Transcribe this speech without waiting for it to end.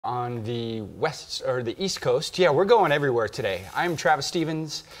On the west or the east coast. Yeah, we're going everywhere today. I'm Travis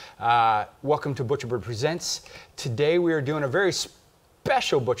Stevens. Welcome to Butcherbird Presents. Today we are doing a very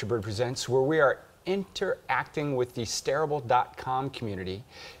special Butcherbird Presents where we are interacting with the Stareable.com community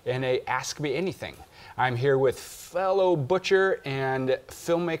in a Ask Me Anything. I'm here with fellow butcher and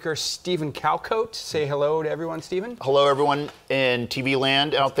filmmaker Stephen Calcote. Say hello to everyone, Stephen. Hello, everyone in TV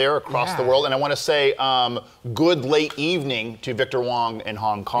land out there across the world. And I want to say good late evening to Victor Wong in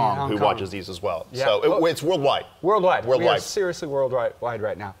Hong Kong, who watches these as well. Yeah. So it's worldwide. Worldwide. We are seriously worldwide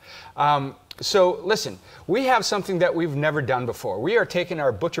right now. So listen, we have something that we've never done before. We are taking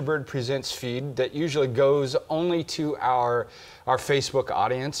our Butcherbird Presents feed that usually goes only to our Facebook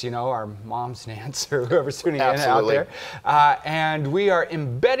audience, you know, our moms and aunts or whoever's tuning in out there. And we are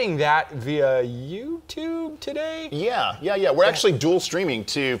embedding that via YouTube today. Yeah. We're actually dual streaming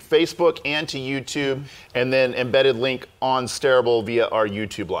to Facebook and to YouTube, and then embedded link on Stareable via our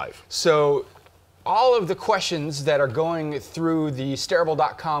YouTube Live. So all of the questions that are going through the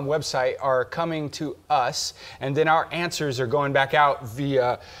Stareable.com website are coming to us, and then our answers are going back out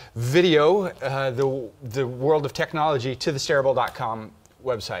via video, the world of technology, to the Stareable.com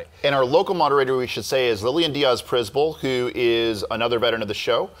website. And our local moderator, we should say, is Lillian Diaz-Prisbal, who is another veteran of the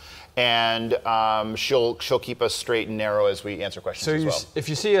show. And she'll keep us straight and narrow as we answer questions as well. If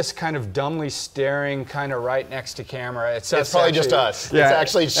you see us kind of dumbly staring kind of right next to camera, it's probably just us. Yeah,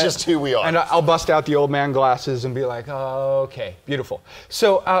 it's just who we are. And I'll bust out the old man glasses and be like, oh, okay, beautiful.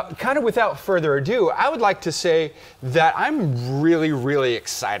 So kind of without further ado, I would like to say that I'm really, really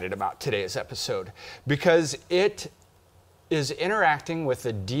excited about today's episode because it is interacting with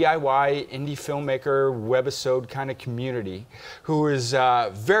the DIY indie filmmaker webisode kind of community who is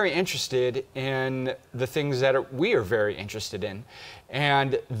very interested in the things that we are very interested in.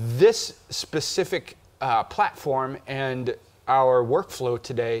 And this specific platform and our workflow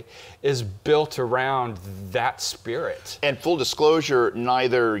today is built around that spirit. And full disclosure,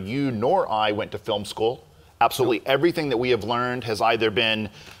 neither you nor I went to film school. Absolutely everything that we have learned has either been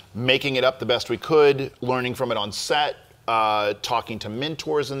making it up the best we could, learning from it on set, talking to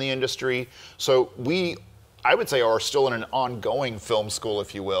mentors in the industry. So I would say, are still in an ongoing film school,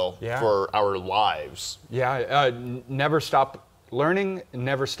 if you will, for our lives. Yeah, never stop learning,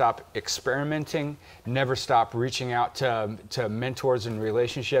 never stop experimenting, never stop reaching out to mentors and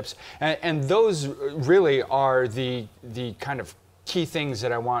relationships. And those really are the kind of key things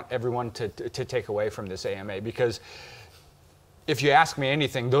that I want everyone to take away from this AMA, because if you ask me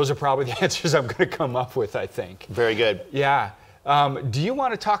anything, those are probably the answers I'm going to come up with, I think. Very good. Yeah. Do you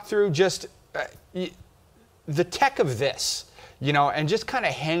want to talk through just the tech of this, you know, and just kind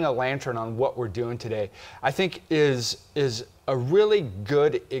of hang a lantern on what we're doing today? I think is a really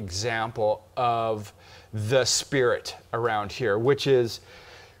good example of the spirit around here, which is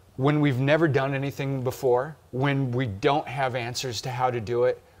when we've never done anything before, when we don't have answers to how to do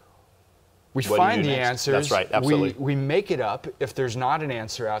it, we find the answers. That's right, absolutely. We make it up. If there's not an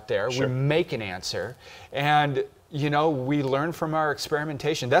answer out there, we make an answer. And, you know, we learn from our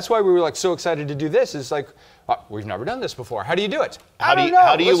experimentation. That's why we were like so excited to do this. It's like, we've never done this before. How do you do it? I don't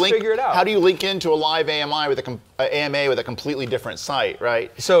know. Let's figure it out. How do you link into a live AMA with a completely different site, right?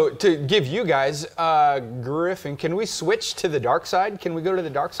 So to give you guys, Griffin, can we switch to the dark side? Can we go to the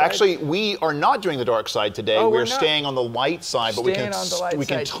dark side? Actually, we are not doing the dark side today. Oh, we're staying on the light side, but we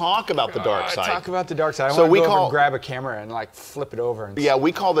can talk about the dark side. Talk about the dark side. I want to go over and grab a camera and like flip it over. Yeah,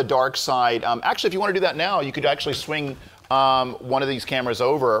 we call the dark side. Actually, if you want to do that now, you could actually swing one of these cameras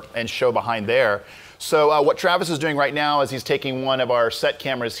over and show behind there. So what Travis is doing right now is he's taking one of our set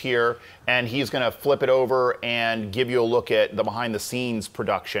cameras here and he's going to flip it over and give you a look at the behind the scenes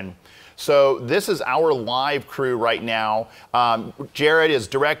production. So this is our live crew right now. Jared is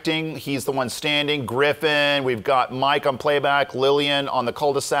directing. He's the one standing. Griffin, we've got Mike on playback, Lillian on the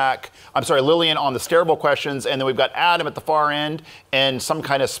cul-de-sac. I'm sorry, Lillian on the Stareable questions, and then we've got Adam at the far end and some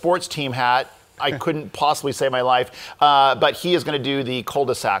kind of sports team hat. I couldn't possibly save my life, but he is going to do the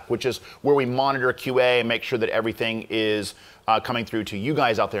cul-de-sac, which is where we monitor QA and make sure that everything is coming through to you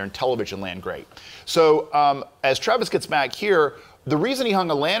guys out there in television land great. So as Travis gets back here, the reason he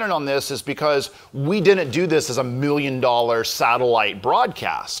hung a lantern on this is because we didn't do this as $1 million satellite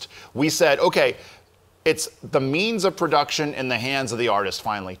broadcast. We said, okay, it's the means of production in the hands of the artist,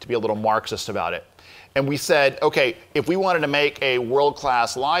 finally, to be a little Marxist about it. And we said, okay, if we wanted to make a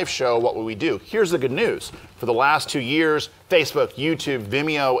world-class live show, what would we do? Here's the good news. For the last 2 years, Facebook, YouTube,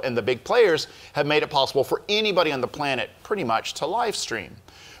 Vimeo, and the big players have made it possible for anybody on the planet pretty much to live stream.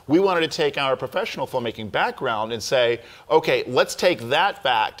 We wanted to take our professional filmmaking background and say, okay, let's take that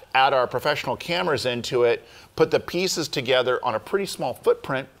fact, add our professional cameras into it, put the pieces together on a pretty small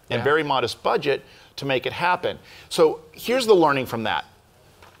footprint and very modest budget to make it happen. So here's the learning from that.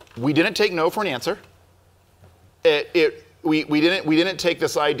 We didn't take no for an answer. We didn't take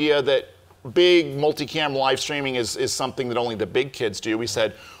this idea that big multicam live streaming is something that only the big kids do. We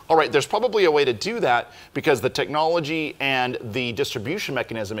said, all right, there's probably a way to do that because the technology and the distribution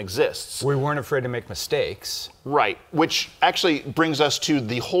mechanism exists. We weren't afraid to make mistakes. Right, which actually brings us to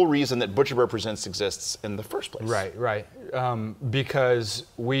the whole reason that Butcher Bird Presents exists in the first place. Right. Because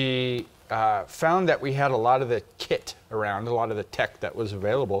we found that we had a lot of the kit around, a lot of the tech that was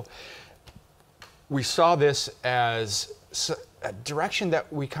available. We saw this as a direction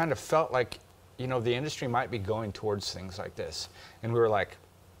that we kind of felt like, you know, the industry might be going towards things like this. And we were like,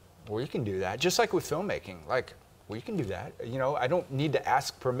 well, you can do that. Just like with filmmaking, like, well, you can do that. You know, I don't need to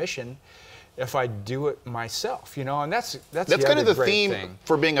ask permission if I do it myself, you know, and that's kind of the theme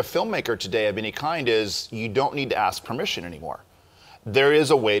for being a filmmaker today of any kind is you don't need to ask permission anymore. There is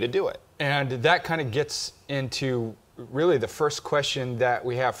a way to do it. And that kind of gets into really the first question that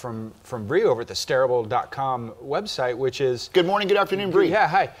we have from Bree over at the Stareable.com website, which is... Good morning, good afternoon, Bree. Yeah,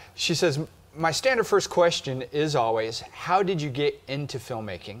 hi. She says, my standard first question is always, how did you get into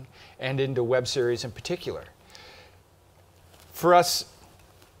filmmaking and into web series in particular? For us,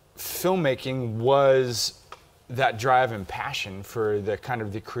 filmmaking was that drive and passion for the kind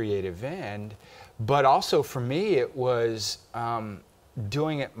of the creative end, but also for me it was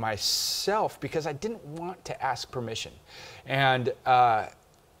doing it myself because I didn't want to ask permission. And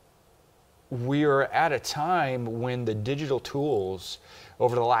we are at a time when the digital tools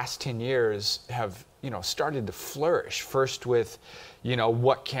over the last 10 years have, you know, started to flourish. First with, you know,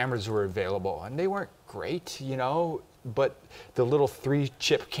 what cameras were available, and they weren't great, you know, but the little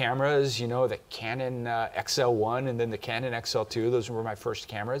 3-chip cameras, you know, the Canon XL1 and then the Canon XL2, those were my first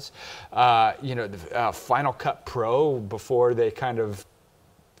cameras. You know, the Final Cut Pro before they kind of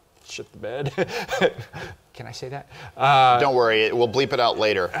shit the bed. Can I say that? Don't worry, we'll bleep it out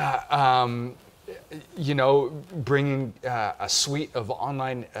later. You know, bringing a suite of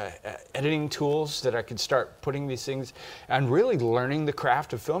online editing tools that I could start putting these things and really learning the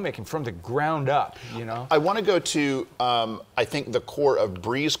craft of filmmaking from the ground up, you know. I want to go to, I think, the core of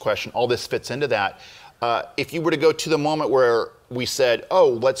Bree's question. All this fits into that. If you were to go to the moment where we said, oh,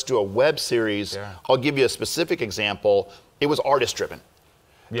 let's do a web series, I'll give you a specific example. It was artist-driven.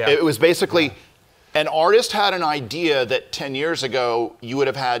 Yeah. It was basically... An artist had an idea that 10 years ago you would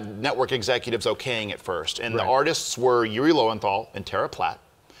have had network executives okaying it first. And the artists were Yuri Lowenthal and Tara Platt.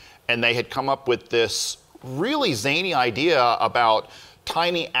 And they had come up with this really zany idea about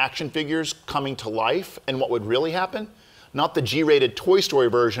tiny action figures coming to life and what would really happen. Not the G-rated Toy Story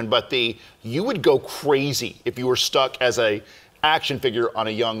version, but you would go crazy if you were stuck as a action figure on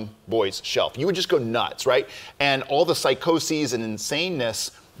a young boy's shelf. You would just go nuts, right? And all the psychoses and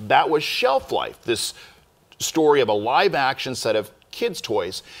insaneness, that was Shelf Life, this story of a live action set of kids'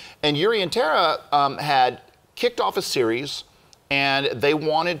 toys. And Yuri and Tara had kicked off a series, and they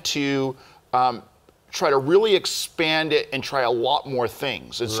wanted to try to really expand it and try a lot more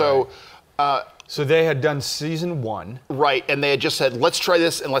things. And so they had done season 1. Right, and they had just said, let's try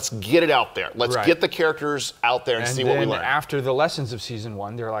this and let's get it out there. Let's get the characters out there and see what we learn. And after the lessons of season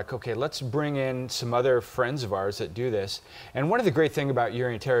 1, they're like, okay, let's bring in some other friends of ours that do this. And one of the great things about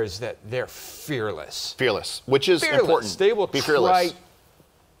Yuri and Tara is that they're fearless. Fearless, which is important. They will be try fearless.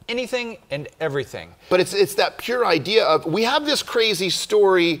 Anything and everything. But it's that pure idea of, we have this crazy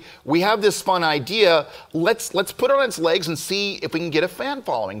story, we have this fun idea, let's put it on its legs and see if we can get a fan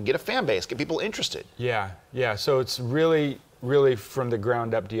following, get a fan base, get people interested. Yeah, so it's really, really from the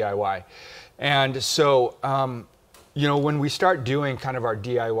ground up DIY. And so, you know, when we start doing kind of our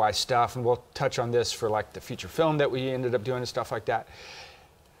DIY stuff, and we'll touch on this for like the feature film that we ended up doing and stuff like that,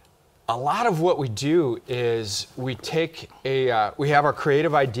 a lot of what we do is we take we have our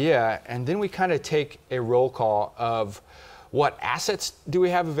creative idea, and then we kind of take a roll call of what assets do we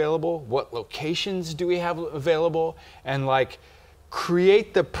have available, what locations do we have available, and like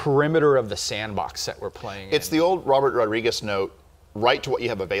create the perimeter of the sandbox that we're playing in. It's the old Robert Rodriguez note, write to what you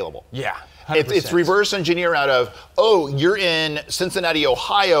have available. Yeah, 100%. It's reverse engineer out of, oh, you're in Cincinnati,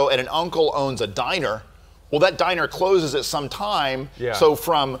 Ohio, and an uncle owns a diner. Well, that diner closes at some time, so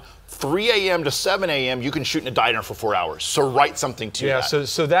from 3 a.m. to 7 a.m., you can shoot in a diner for 4 hours. So write something to that.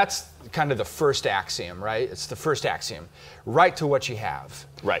 So that's kind of the first axiom, right? It's the first axiom. Write to what you have.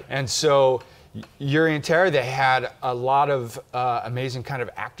 Right. And so Yuri and Tara, they had a lot of amazing kind of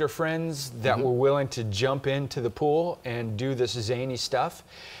actor friends that were willing to jump into the pool and do this zany stuff.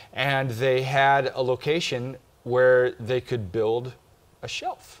 And they had a location where they could build a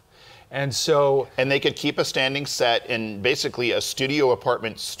shelf. And so... And they could keep a standing set in basically a studio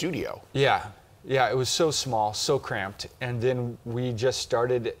apartment studio. Yeah. Yeah, it was so small, so cramped, and then we just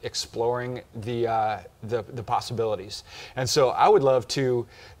started exploring the possibilities. And so I would love to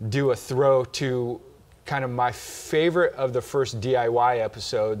do a throw to kind of my favorite of the first DIY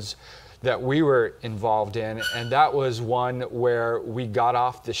episodes that we were involved in, and that was one where we got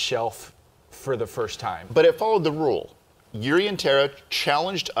off the shelf for the first time. But it followed the rule. Yuri and Tara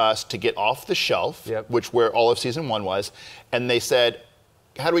challenged us to get off the shelf, which where all of season 1 was, and they said,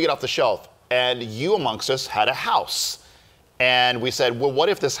 how do we get off the shelf? And you amongst us had a house. And we said, well, what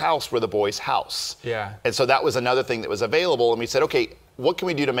if this house were the boys' house? Yeah. And so that was another thing that was available. And we said, okay, what can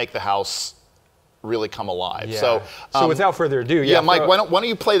we do to make the house really come alive? Yeah. So without further ado, yeah, Mike, why don't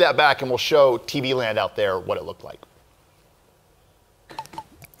you play that back and we'll show TV land out there what it looked like.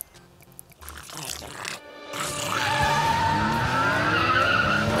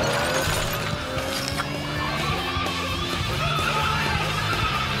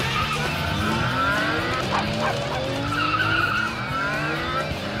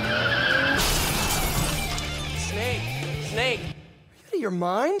 Snake! Are you out of your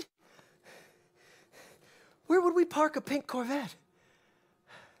mind? Where would we park a pink Corvette?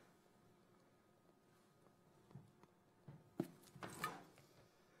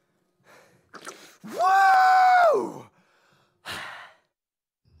 Whoa!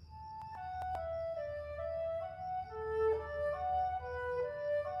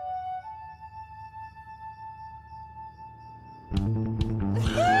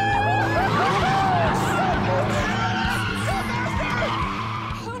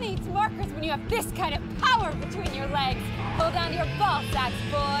 Who needs markers when you have this kind of power between your legs? Hold on to your ball sacks,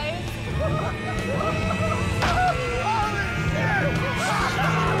 boys.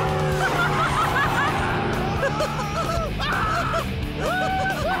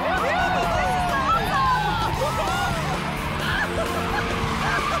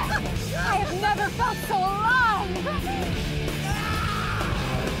 I have never felt so alive.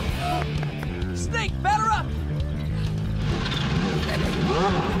 Snake, batter up!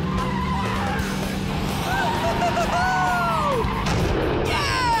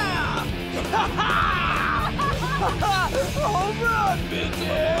 Yeah! Home run,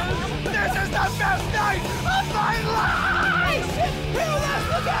 bitches! This is the best night of my life! Hero last,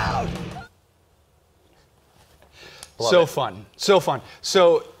 look out! So fun, so fun.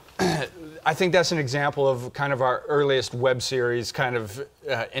 So I think that's an example of kind of our earliest web series kind of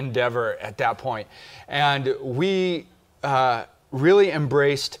endeavor at that point. And we really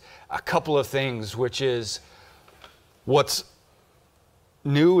embraced a couple of things, which is what's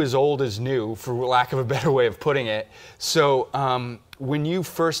new is old is new, for lack of a better way of putting it. So when you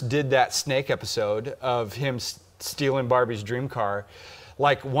first did that Snake episode of him stealing Barbie's dream car,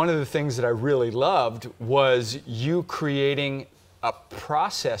 like one of the things that I really loved was you creating a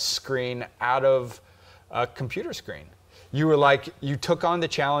process screen out of a computer screen. You were like, you took on the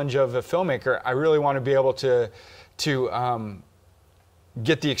challenge of a filmmaker. I really want to be able to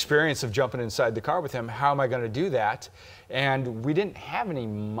get the experience of jumping inside the car with him. How am I going to do that? And we didn't have any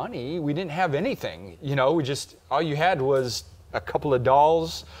money. We didn't have anything. You know, we just, all you had was a couple of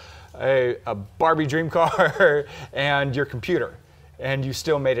dolls, a Barbie dream car, and your computer. And you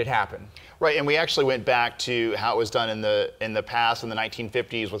still made it happen. Right, and we actually went back to how it was done in the past, in the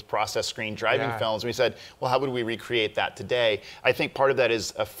 1950s, with process screen driving films. And we said, well, how would we recreate that today? I think part of that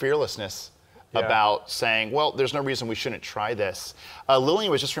is a fearlessness about saying, well, there's no reason we shouldn't try this.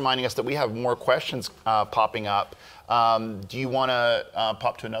 Lillian was just reminding us that we have more questions popping up. Do you want to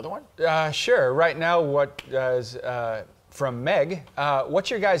pop to another one? Sure. Right now, what is from Meg?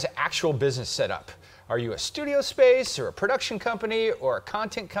 What's your guys' actual business setup? Are you a studio space or a production company or a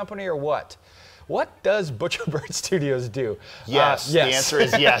content company or what? What does Butcherbird Studios do? Yes, yes. The answer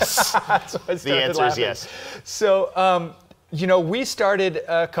is yes. The answer is yes. So, you know, we started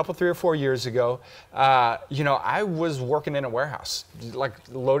a couple, 3 or 4 years ago. You know, I was working in a warehouse, like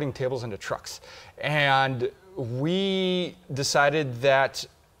loading tables into trucks. And we decided that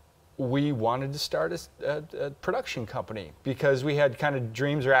we wanted to start a production company because we had kind of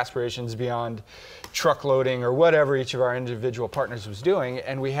dreams or aspirations beyond truck loading or whatever each of our individual partners was doing,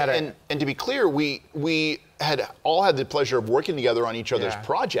 and we had and to be clear, we had all had the pleasure of working together on each other's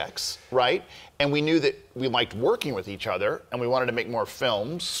projects, right? And we knew that we liked working with each other, and we wanted to make more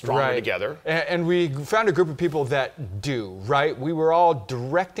films stronger together. And we found a group of people that do, right? We were all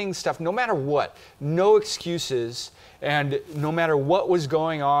directing stuff, no matter what, no excuses, and no matter what was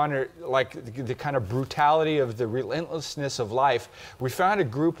going on, or like the kind of brutality of the relentlessness of life, we found a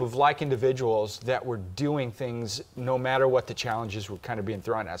group of like individuals that were doing things no matter what the challenges were kind of being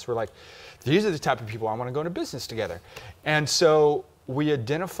thrown at us. We're like, these are the type of people I want to go into business together. And so we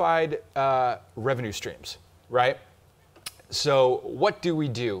identified revenue streams, right? So what do?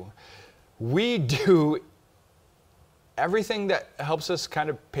 We do everything that helps us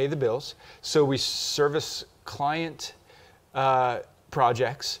kind of pay the bills. So we service client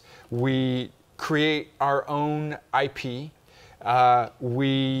projects. We create our own IP. I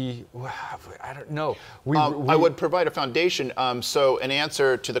don't know. I would provide a foundation. So an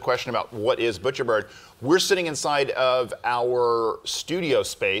answer to the question about what is Butcherbird, we're sitting inside of our studio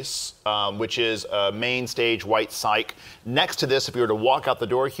space, which is a main stage white cyc. Next to this, if you were to walk out the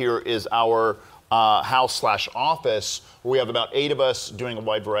door here, is our house/office, where we have about 8 of us doing a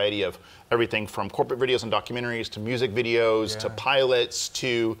wide variety of everything from corporate videos and documentaries to music videos to pilots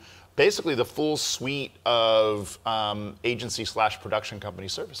to basically the full suite of agency/production company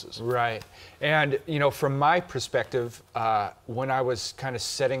services. Right. And, you know, from my perspective, when I was kind of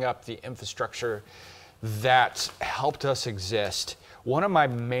setting up the infrastructure that helped us exist, one of my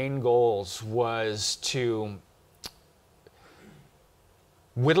main goals was to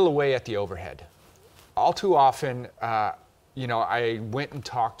whittle away at the overhead. All too often, you know, I went and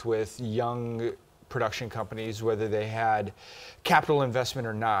talked with young production companies, whether they had capital investment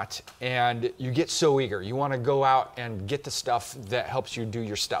or not, and you get so eager. You want to go out and get the stuff that helps you do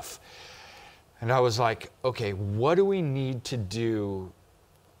your stuff. And I was like, okay, what do we need to do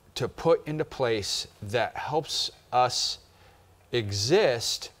to put into place that helps us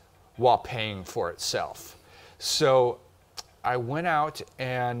exist while paying for itself? So I went out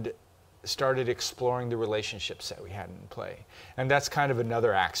and started exploring the relationships that we had in play. And that's kind of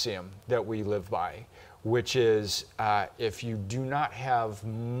another axiom that we live by, which is if you do not have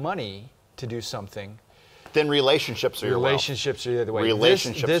money to do something, then relationships are your wealth. Relationships are the other way.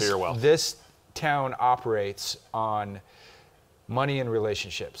 Relationships are your wealth. This town operates on money and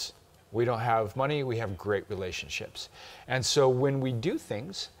relationships. We don't have money, we have great relationships. And so when we do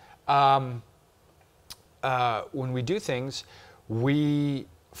things, we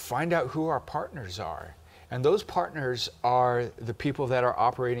find out who our partners are. And those partners are the people that are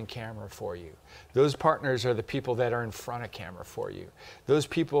operating camera for you. Those partners are the people that are in front of camera for you. Those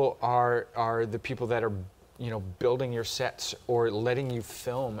people are the people that are, you know, building your sets or letting you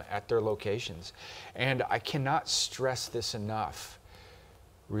film at their locations. And I cannot stress this enough.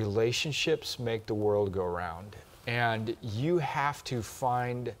 Relationships make the world go round. And you have to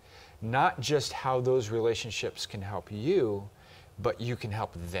find not just how those relationships can help you, but you can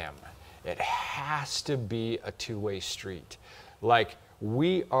help them. It has to be a two-way street. Like,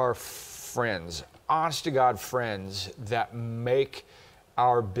 we are friends, honest to God friends, that make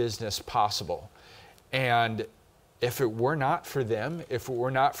our business possible. And if it were not for them, if it were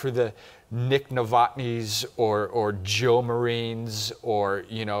not for the Nick Novotnys or Joe Marines or,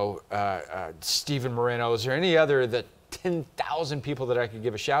 you know, Stephen Morenos or any other that 10,000 people that I could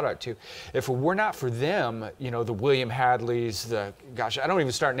give a shout out to. If it were not for them, you know, the William Hadleys, gosh, I don't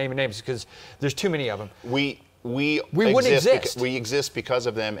even start naming names because there's too many of them. We wouldn't exist. We exist because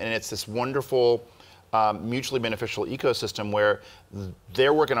of them, and it's this wonderful, mutually beneficial ecosystem where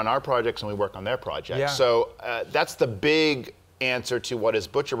they're working on our projects and we work on their projects. Yeah. So that's the big answer to what is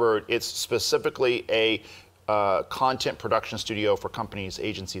Butcherbird. It's specifically a content production studio for companies,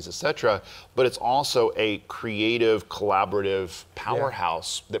 agencies, etc. But it's also a creative, collaborative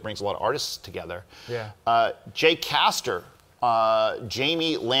powerhouse that brings a lot of artists together. Yeah. Jay Castor,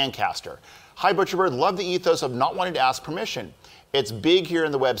 Jamie Lancaster. Hi, Butcherbird. Love the ethos of not wanting to ask permission. It's big here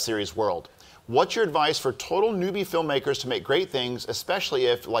in the web series world. What's your advice for total newbie filmmakers to make great things, especially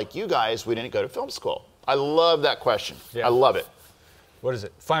if, like you guys, we didn't go to film school? I love that question. Yeah. I love it. What is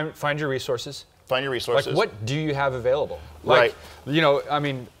it? Find your resources. Find your resources. Like, what do you have available? Like, you know, I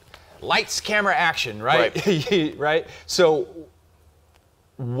mean, lights, camera, action, right? Right. Right? So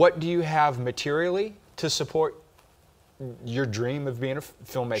what do you have materially to support your dream of being a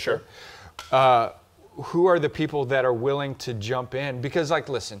filmmaker? Sure. Who are the people that are willing to jump in? Because, like,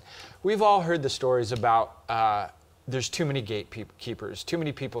 listen, we've all heard the stories about there's too many gatekeepers. Too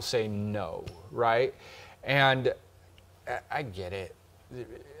many people say no, right? And I get it.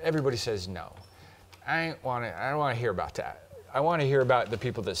 Everybody says no. I don't want to hear about that. I want to hear about the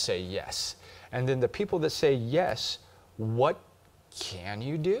people that say yes. And then the people that say yes, what can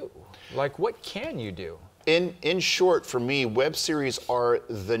you do? Like, what can you do? In short, for me, web series are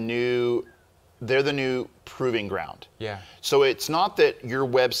the new proving ground. Yeah. So it's not that your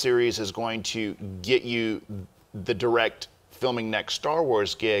web series is going to get you the direct filming next Star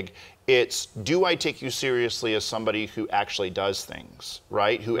Wars gig. It's, do I take you seriously as somebody who actually does things,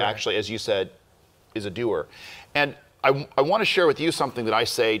 right? Who actually, as you said, is a doer. And I want to share with you something that I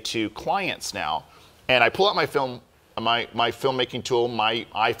say to clients now. And I pull out my filmmaking tool, my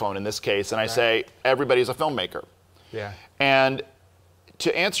iPhone in this case, and I say, everybody's a filmmaker. Yeah. And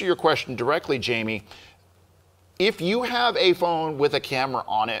to answer your question directly, Jamie, if you have a phone with a camera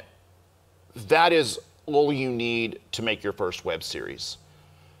on it, that is all you need to make your first web series.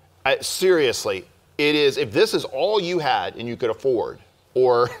 Seriously, it is. If this is all you had and you could afford,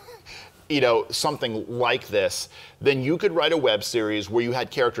 or something like this, then you could write a web series where you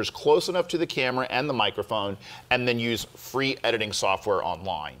had characters close enough to the camera and the microphone, and then use free editing software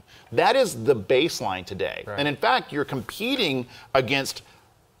online. That is the baseline today. Right. And in fact, you're competing against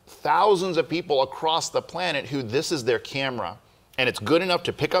thousands of people across the planet who this is their camera, and it's good enough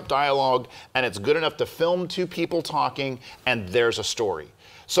to pick up dialogue, and it's good enough to film two people talking, and there's a story.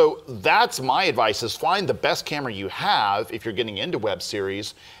 So that's my advice, is find the best camera you have if you're getting into web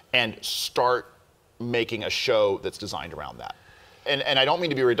series, and start making a show that's designed around that. And I don't mean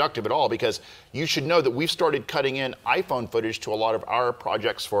to be reductive at all, because you should know that we've started cutting in iPhone footage to a lot of our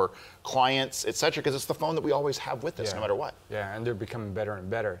projects for clients, et cetera, because it's the phone that we always have with us no matter what. Yeah, and they're becoming better and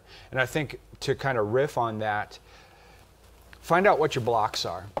better. And I think to kind of riff on that, find out what your blocks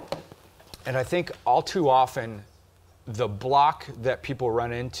are. And I think all too often, the block that people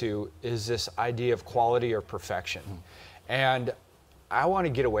run into is this idea of quality or perfection. And I want to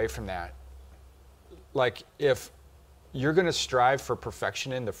get away from that. Like, if you're going to strive for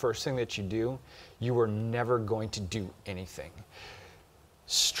perfection in the first thing that you do, you are never going to do anything.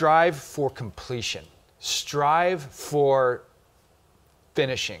 Strive for completion. Strive for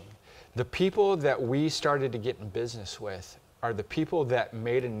finishing. The people that we started to get in business with are the people that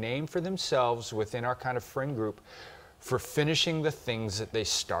made a name for themselves within our kind of friend group for finishing the things that they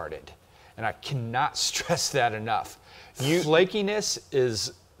started. And I cannot stress that enough. Flakiness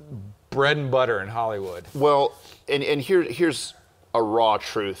is bread and butter in Hollywood. Well, and here's a raw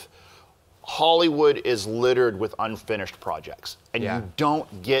truth. Hollywood is littered with unfinished projects, and you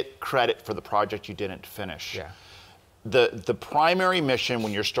don't get credit for the project you didn't finish. Yeah. The primary mission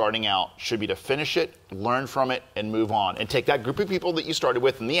when you're starting out should be to finish it, learn from it, and move on. And take that group of people that you started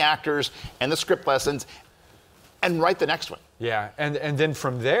with, and the actors, and the script lessons, and write the next one. Yeah, and then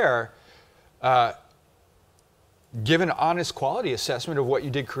from there, give an honest quality assessment of what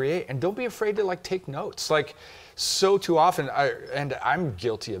you did create, and don't be afraid to take notes. Like, so too often, and I'm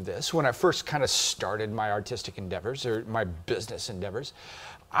guilty of this, when I first kind of started my artistic endeavors or my business endeavors,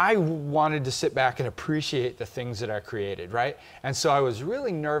 I wanted to sit back and appreciate the things that I created, right? And so I was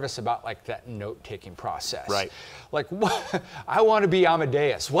really nervous about that note-taking process. Right. Like, I want to be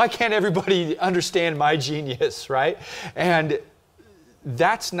Amadeus. Why can't everybody understand my genius, right? And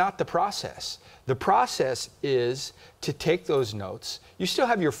that's not the process. The process is to take those notes. You still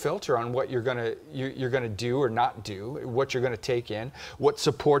have your filter on what you're gonna do or not do, what you're gonna take in, what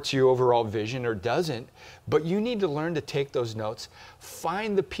supports your overall vision or doesn't. But you need to learn to take those notes,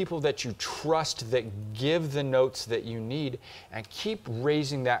 find the people that you trust that give the notes that you need, and keep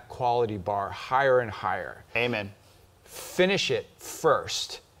raising that quality bar higher and higher. Amen. Finish it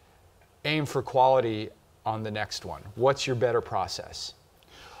first. Aim for quality on the next one. What's your better process?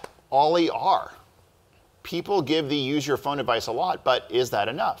 Ollie R. People give the use your phone advice a lot, but is that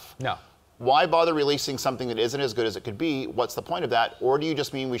enough? No. Why bother releasing something that isn't as good as it could be? What's the point of that? Or do you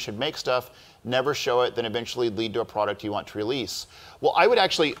just mean we should make stuff, never show it, then eventually lead to a product you want to release? Well, I would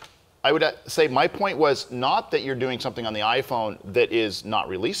say my point was not that you're doing something on the iPhone that is not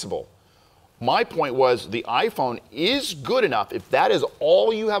releasable. My point was the iPhone is good enough, if that is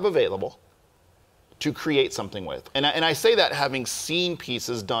all you have available, to create something with. And I say that having seen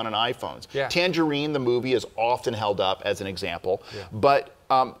pieces done on iPhones. Yeah. Tangerine, the movie, is often held up as an example. Yeah. But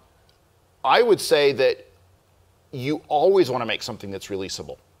I would say that you always want to make something that's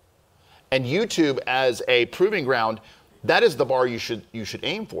releasable. And YouTube, as a proving ground, that is the bar you should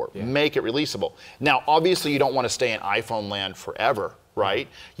aim for. Yeah. Make it releasable. Now, obviously, you don't want to stay in iPhone land forever, right?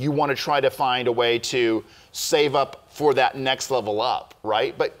 You want to try to find a way to save up for that next level up,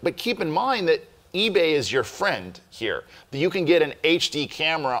 right? But keep in mind that eBay is your friend here. You can get an HD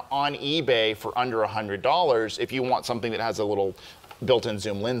camera on eBay for under $100 if you want something that has a little built-in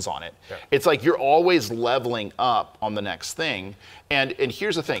zoom lens on it. Yeah. It's like you're always leveling up on the next thing. And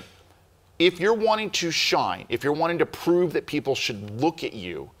here's the thing. if you're wanting to shine, if you're wanting to prove that people should look at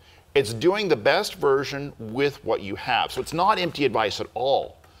you, it's doing the best version with what you have. So it's not empty advice at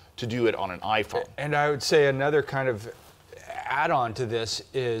all to do it on an iPhone. And I would say another kind of add-on to this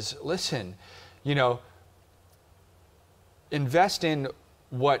is, listen, you know, invest in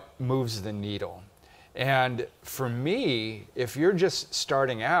what moves the needle. And for me, if you're just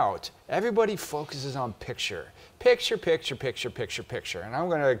starting out, everybody focuses on picture. Picture, picture, picture, picture, picture. And I'm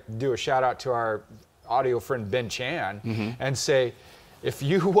going to do a shout out to our audio friend Ben Chan and say, if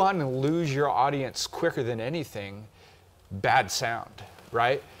you want to lose your audience quicker than anything, bad sound,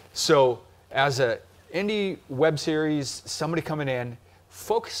 right? So as a indie web series, somebody coming in,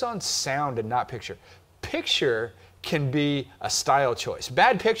 focus on sound and not picture. Picture can be a style choice.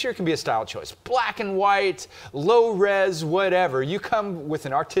 Bad picture can be a style choice. Black and white, low res, whatever. You come with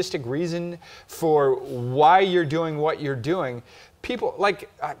an artistic reason for why you're doing what you're doing. People, like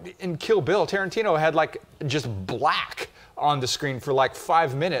in Kill Bill, Tarantino had like just black on the screen for like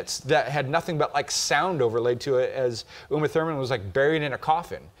 5 minutes that had nothing but like sound overlaid to it as Uma Thurman was like buried in a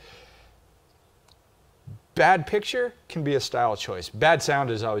coffin. Bad picture can be a style choice. Bad sound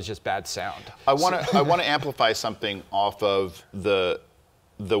is always just bad sound. I want to amplify something off of the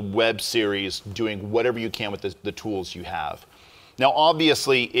web series, doing whatever you can with the tools you have. Now,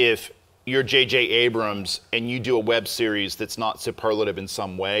 obviously, if you're J.J. Abrams and you do a web series that's not superlative in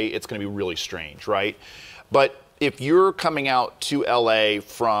some way, it's going to be really strange, right? But if you're coming out to L.A.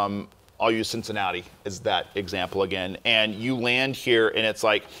 from, I'll use Cincinnati as that example again, and you land here and it's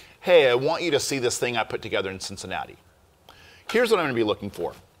like, hey, I want you to see this thing I put together in Cincinnati. Here's what I'm going to be looking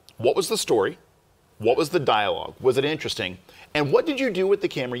for. What was the story? What was the dialogue? Was it interesting? And what did you do with the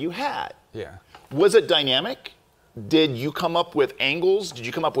camera you had? Yeah. Was it dynamic? Did you come up with angles? Did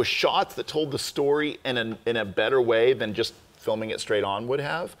you come up with shots that told the story in a better way than just filming it straight on would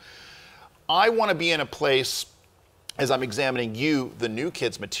have? I want to be in a place, as I'm examining you, the new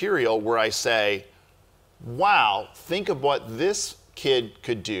kids' material, where I say, wow, think of what this kid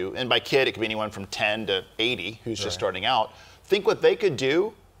could do, and by kid it could be anyone from 10 to 80 who's just starting out. Think what they could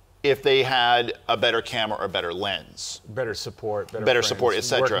do if they had a better camera or a better lens, better support, better support,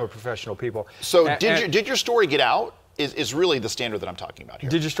 etc. Working with professional people. So did your story get out? Is really the standard that I'm talking about here.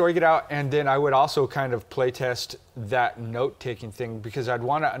 Did your story get out? And then I would also kind of play test that note-taking thing because I'd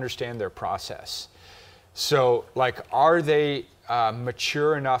want to understand their process. So, like, are they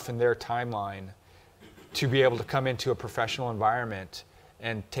mature enough in their timeline to be able to come into a professional environment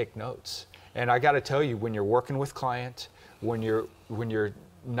and take notes? And I got to tell you, when you're working with clients, when you're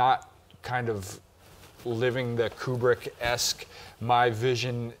not kind of living the Kubrick-esque, my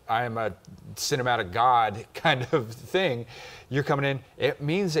vision, I am a cinematic god kind of thing, you're coming in, it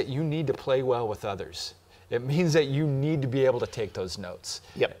means that you need to play well with others. It means that you need to be able to take those notes.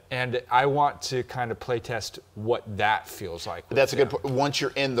 Yep. And I want to kind of play test what that feels like. That's a good point. Once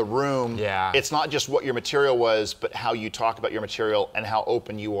you're in the room, it's not just what your material was, but how you talk about your material and how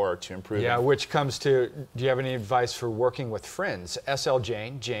open you are to improving. Yeah, which comes to, do you have any advice for working with friends? SL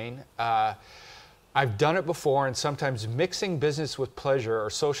Jane, I've done it before, and sometimes mixing business with pleasure or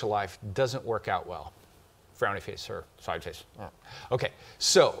social life doesn't work out well. Frowny face or side face. Okay,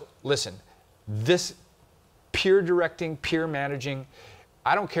 so listen, this peer directing, peer managing,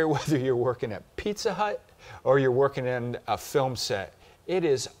 I don't care whether you're working at Pizza Hut or you're working in a film set, it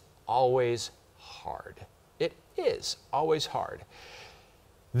is always hard. It is always hard.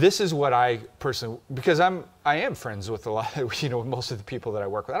 This is what I personally, because I am friends with a lot, most of the people that I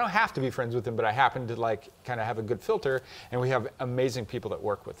work with. I don't have to be friends with them, but I happen to like kind of have a good filter, and we have amazing people that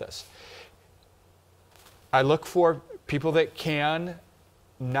work with us. I look for people that can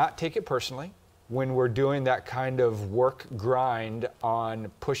not take it personally. When we're doing that kind of work grind on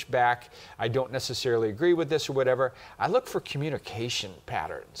pushback, I don't necessarily agree with this or whatever. I look for communication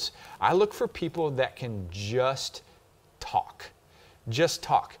patterns. I look for people that can just talk. Just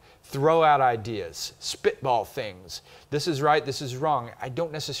talk. Throw out ideas. Spitball things. This is right, this is wrong. I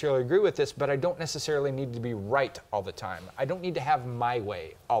don't necessarily agree with this, but I don't necessarily need to be right all the time. I don't need to have my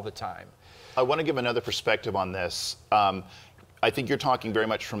way all the time. I want to give another perspective on this. I think you're talking very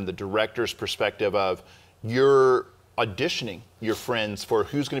much from the director's perspective of you're auditioning your friends for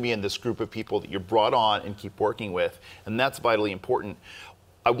who's going to be in this group of people that you're brought on and keep working with, and that's vitally important.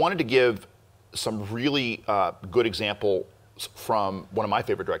 I wanted to give some really good example from one of my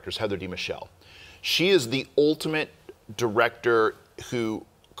favorite directors, Heather D. Michelle. She is the ultimate director who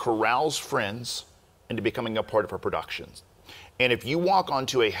corrals friends into becoming a part of her productions. And if you walk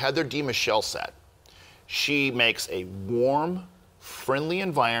onto a Heather D. Michelle set, she makes a warm, friendly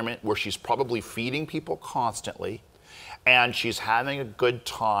environment where she's probably feeding people constantly. and she's having a good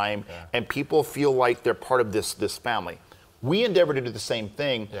time, and people feel like they're part of this family. We endeavor to do the same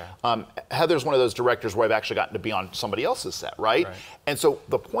thing. Heather's one of those directors where I've actually gotten to be on somebody else's set, right? And so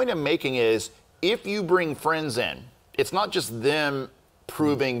the point I'm making is, if you bring friends in, it's not just them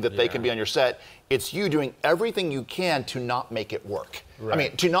proving that they can be on your set, it's you doing everything you can to not make it work. I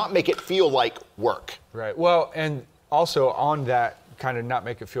mean, to not make it feel like work. Right. Well, and also on that kind of not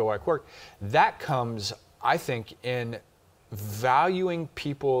make it feel like work, that comes, I think, in valuing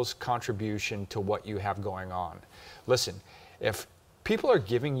people's contribution to what you have going on. Listen, if people are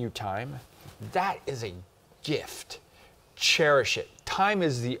giving you time, that is a gift. Cherish it. Time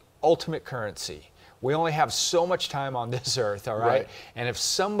is the ultimate currency. We only have so much time on this earth, all right? And if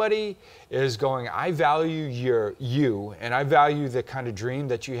somebody is going, I value you, and I value the kind of dream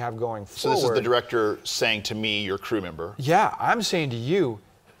that you have going forward. So this is the director saying to me, your crew member. Yeah, I'm saying to you,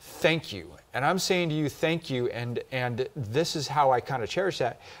 thank you. And I'm saying to you, thank you. And this is how I kind of cherish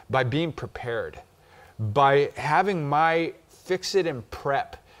that, by being prepared, by having my fix it and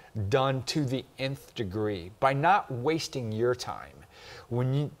prep done to the nth degree, by not wasting your time.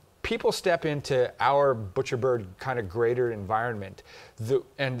 When people step into our Butcher Bird kind of greater environment,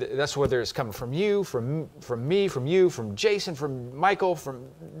 and that's whether it's coming from you, from me, from you, from Jason, from Michael, from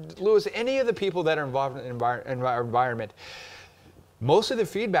Lewis, any of the people that are involved in our environment, most of the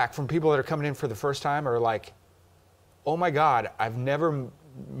feedback from people that are coming in for the first time are like, oh my God, I've never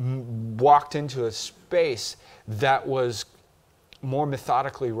walked into a space that was more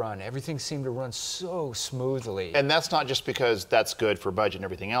methodically run. Everything seemed to run so smoothly. And that's not just because that's good for budget and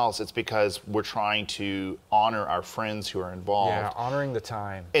everything else. It's because we're trying to honor our friends who are involved. Yeah, honoring the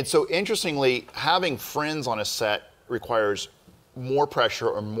time. And so interestingly, having friends on a set requires more pressure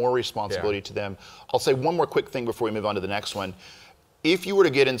or more responsibility to them. I'll say one more quick thing before we move on to the next one. If you were to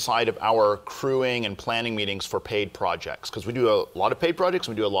get inside of our crewing and planning meetings for paid projects, because we do a lot of paid projects,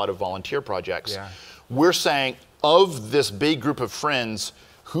 we do a lot of volunteer projects, we're saying, of this big group of friends,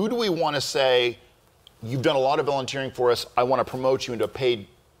 who do we want to say, you've done a lot of volunteering for us, I want to promote you into a paid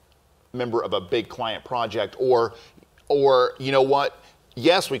member of a big client project, or you know what,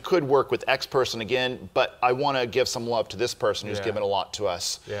 yes, we could work with X person again, but I want to give some love to this person who's given a lot to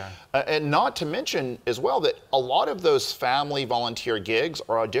us. And not to mention as well that a lot of those family volunteer gigs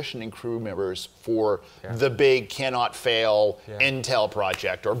are auditioning crew members for the big cannot fail Intel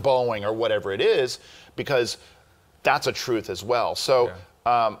project or Boeing or whatever it is, because that's a truth as well. So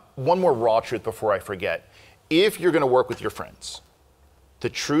one more raw truth before I forget. If you're going to work with your friends, the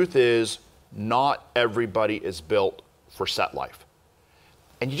truth is not everybody is built for set life.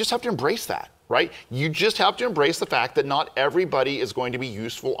 And you just have to embrace that, right? You just have to embrace the fact that not everybody is going to be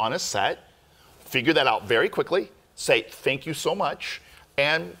useful on a set. Figure that out very quickly. Say, thank you so much.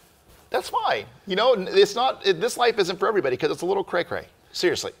 And that's fine. You know, it's not, this life isn't for everybody because it's a little cray-cray.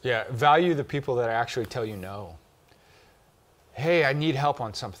 Seriously. Yeah, value the people that actually tell you no. Hey, I need help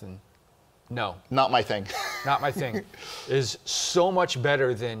on something. No. Not my thing. Not my thing. Is so much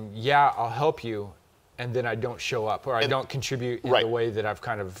better than, yeah, I'll help you, and then I don't show up, or I don't contribute in the way that I've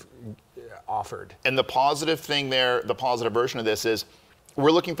kind of offered. And the positive thing there, the positive version of this is,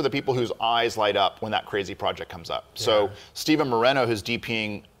 we're looking for the people whose eyes light up when that crazy project comes up. So Steven Moreno, who's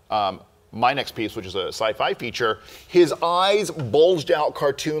DPing my next piece, which is a sci-fi feature, his eyes bulged out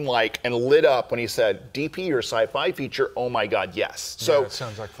cartoon-like and lit up when he said, DP, your sci-fi feature, oh my God, yes. So it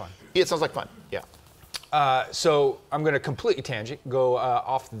sounds like fun. It sounds like fun, yeah. So I'm going to completely tangent, go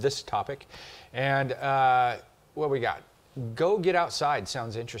off this topic. And what we got? Go Get Outside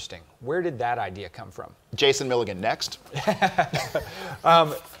sounds interesting. Where did that idea come from? Jason Milligan, next.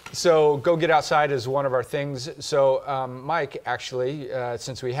 So Go Get Outside is one of our things. So Mike, actually,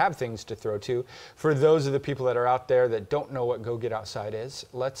 since we have things to throw to, for those of the people that are out there that don't know what Go Get Outside is,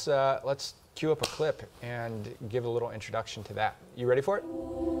 let's cue up a clip and give a little introduction to that. You ready for it?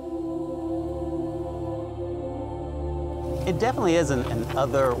 It definitely is an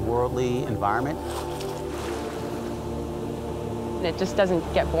otherworldly environment. It just doesn't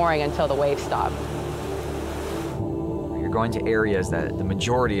get boring until the waves stop. You're going to areas that the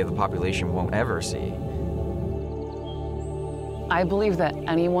majority of the population won't ever see. I believe that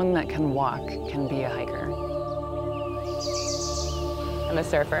anyone that can walk can be a hiker. I'm a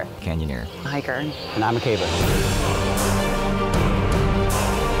surfer. Canyoneer. A hiker. And I'm a caver.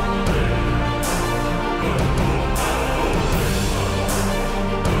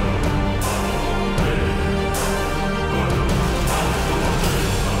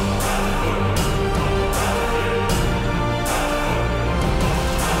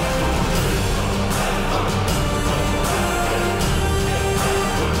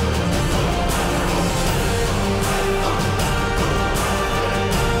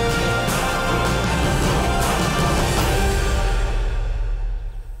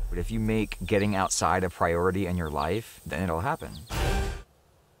 But if you make getting outside a priority in your life, then it'll happen.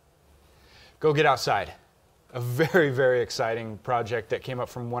 Go Get Outside. A very, very exciting project that came up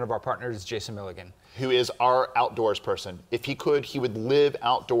from one of our partners, Jason Milligan. Who is our outdoors person. If he could, he would live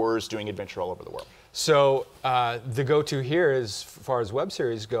outdoors doing adventure all over the world. So the go-to here is, as far as web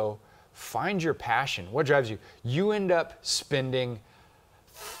series go, find your passion. What drives you? You end up spending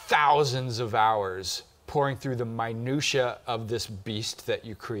thousands of hours pouring through the minutia of this beast that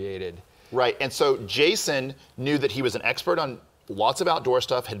you created. Right, and so Jason knew that he was an expert on lots of outdoor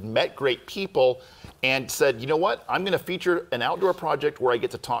stuff, had met great people, and said, you know what, I'm gonna feature an outdoor project where I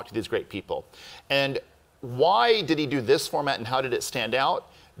get to talk to these great people. And why did he do this format and how did it stand out?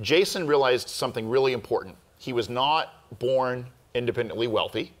 Jason realized something really important. He was not born independently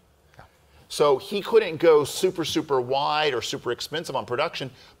wealthy. So he couldn't go super, super wide or super expensive on production,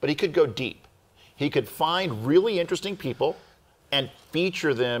 but he could go deep. He could find really interesting people and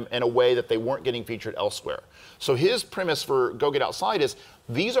feature them in a way that they weren't getting featured elsewhere. So his premise for Go Get Outside is,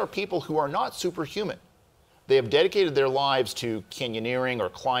 these are people who are not superhuman. They have dedicated their lives to canyoneering or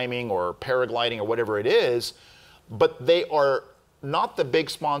climbing or paragliding or whatever it is, but they are not the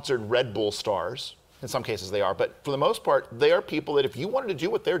big sponsored Red Bull stars. In some cases they are, but for the most part, they are people that if you wanted to do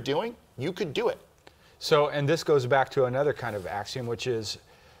what they're doing, you could do it. So, and this goes back to another kind of axiom, which is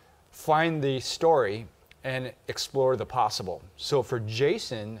find the story and explore the possible. So for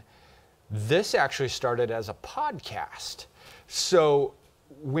Jason, this actually started as a podcast. So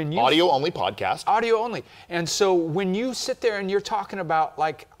when you... Audio only podcast. Audio only. And so when you sit there and you're talking about,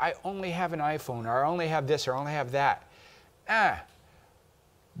 like, I only have an iPhone, or I only have this, or I only have that,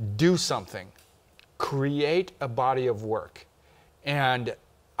 do something. Create a body of work. And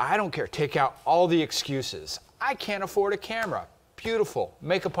I don't care, take out all the excuses. I can't afford a camera. Beautiful,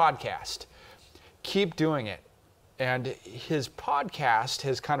 make a podcast. Keep doing it. And his podcast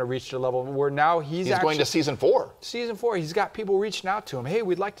has kind of reached a level where now he's going to season 4. Season 4, he's got people reaching out to him. Hey,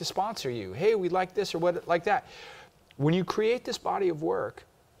 we'd like to sponsor you. Hey, we'd like this or what, like that. When you create this body of work,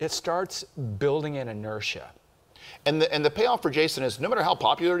 it starts building an inertia. And the payoff for Jason is, no matter how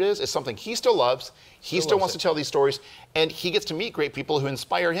popular it is, it's something he still loves. He still wants to tell these stories, and he gets to meet great people who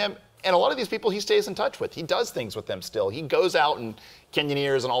inspire him. And a lot of these people he stays in touch with. He does things with them still. He goes out and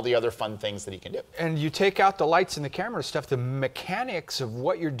canyoneers and all the other fun things that he can do. And you take out the lights and the camera stuff, the mechanics of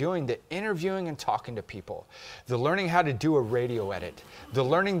what you're doing, the interviewing and talking to people, the learning how to do a radio edit, the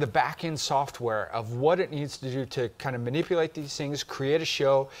learning the back-end software of what it needs to do to kind of manipulate these things, create a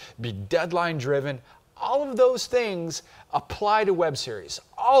show, be deadline driven. All of those things apply to web series.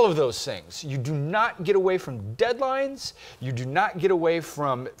 All of those things. You do not get away from deadlines. You do not get away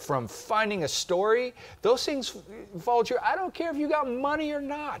from finding a story. Those things follow you. I don't care if you got money or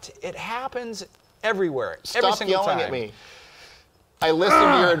not. It happens everywhere. Every single yelling time. At me. I listen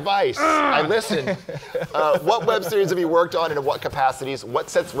to your advice. I listen. What web series have you worked on and in what capacities? What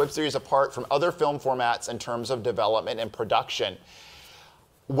sets web series apart from other film formats in terms of development and production?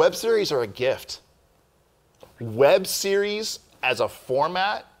 Web series are a gift. Web series as a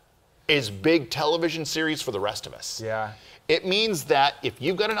format is big television series for the rest of us. Yeah. It means that if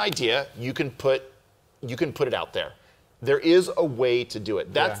you've got an idea, you can put it out there. There is a way to do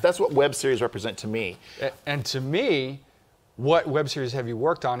it. That's what web series represent to me. And to me, what web series have you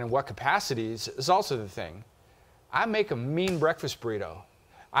worked on and what capacities is also the thing. I make a mean breakfast burrito.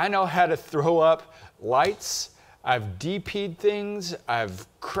 I know how to throw up lights. I've DP'd things, I've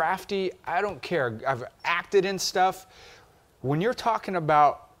crafty, I don't care. I've acted in stuff. When you're talking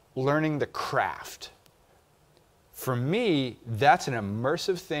about learning the craft, for me, that's an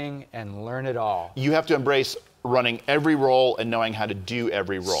immersive thing and learn it all. You have to embrace running every role and knowing how to do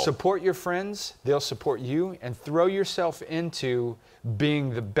every role. Support your friends, they'll support you, and throw yourself into being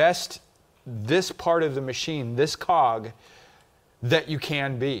the best, this part of the machine, this cog, that you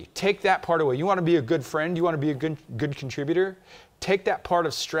can be. Take that part away. You want to be a good friend, you want to be a good contributor, take that part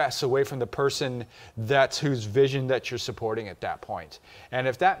of stress away from the person whose vision that you're supporting at that point. And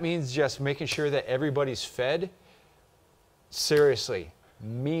if that means just making sure that everybody's fed, seriously,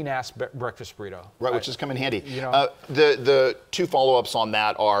 mean-ass breakfast burrito. Right, which is come in handy. You know, the 2 follow-ups on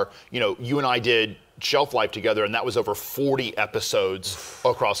that are, you and I did Shelf Life together, and that was over 40 episodes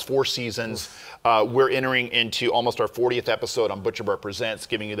across 4 seasons. We're entering into almost our 40th episode on Butcher Bird Presents,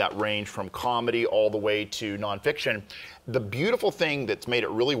 giving you that range from comedy all the way to nonfiction. The beautiful thing that's made it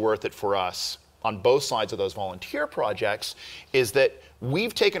really worth it for us on both sides of those volunteer projects is that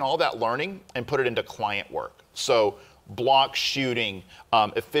we've taken all that learning and put it into client work. So block shooting,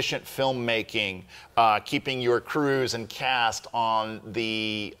 efficient filmmaking, keeping your crews and cast on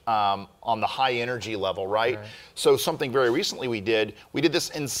the high energy level, right? So something very recently we did this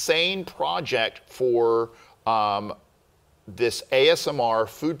insane project for this ASMR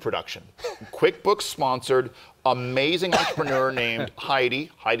food production. QuickBooks sponsored, amazing entrepreneur named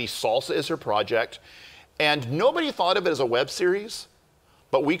Heidi. Heidi Salsa is her project. And nobody thought of it as a web series,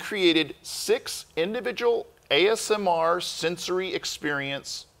 but we created 6 individual ASMR sensory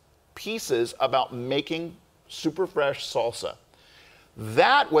experience pieces about making super fresh salsa.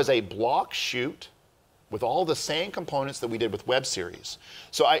 That was a block shoot with all the same components that we did with web series.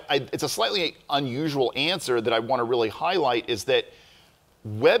 So it's a slightly unusual answer that I want to really highlight, is that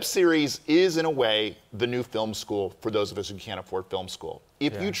web series is, in a way, the new film school for those of us who can't afford film school.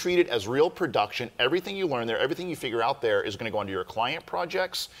 If you treat it as real production, everything you learn there, everything you figure out there is going to go into your client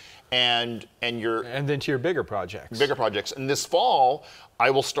projects and then to your bigger projects. Bigger projects. And this fall, I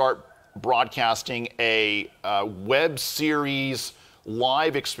will start broadcasting a web series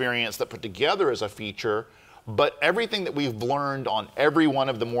live experience that put together as a feature, but everything that we've learned on every one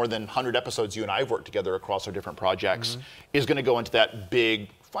of the more than 100 episodes you and I have worked together across our different projects is going to go into that big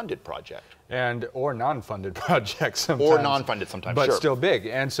funded project. Or non-funded projects sometimes. Or non-funded sometimes, but sure. still big.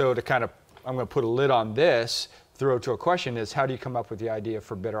 And so to kind of, I'm going to put a lid on this, throw to a question is, how do you come up with the idea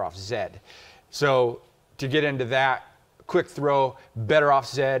for Better Off Zed? So to get into that, quick throw, Better Off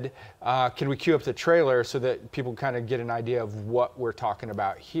Zed. Can we cue up the trailer so that people kind of get an idea of what we're talking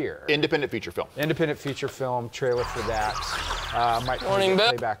about here? Independent feature film. Independent feature film, trailer for that. Might Morning, Bill.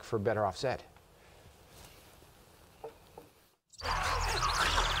 Playback for Better Off Zed.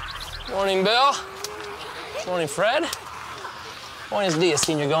 Morning, Bill. Morning, Fred. Buenos dias,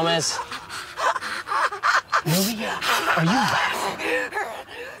 Senor Gomez. Maria, are you laughing?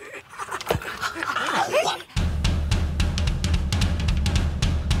 Ow.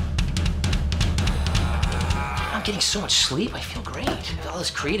 I'm getting so much sleep, I feel great. All this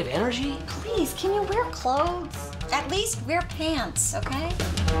creative energy. Please, can you wear clothes? At least wear pants, okay?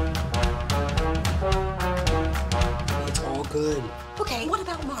 It's all good. Okay, what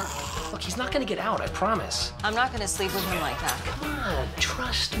about Mark? Look, he's not gonna get out, I promise. I'm not gonna sleep with him like that. Come on,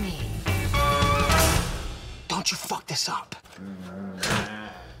 trust me. Don't you fuck this up.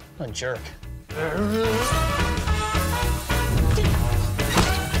 What a jerk. I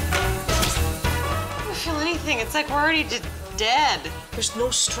don't feel anything. It's like we're already dead. There's no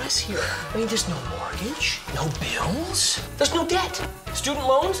stress here. I mean, there's no mortgage, no bills, there's no debt. Student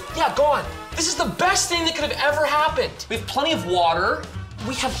loans? Yeah, gone. This is the best thing that could have ever happened. We have plenty of water.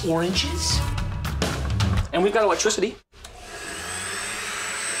 We have oranges. And we've got electricity.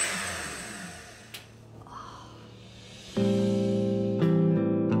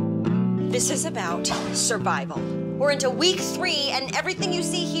 This is about survival. We're into week 3, and everything you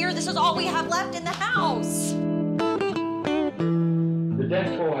see here, this is all we have left in the house. The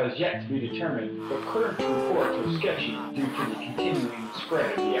death toll has yet to be determined, but current reports are sketchy due to the continuing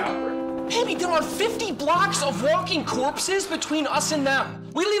spread of the outbreak. Baby, there are 50 blocks of walking corpses between us and them.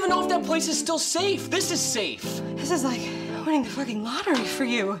 We don't even know if that place is still safe. This is safe. This is like winning the fucking lottery for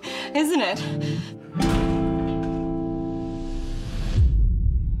you, isn't it?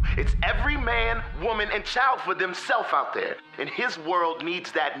 It's every man, woman, and child for themselves out there. And his world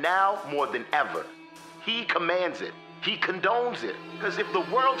needs that now more than ever. He commands it. He condones it. Because if the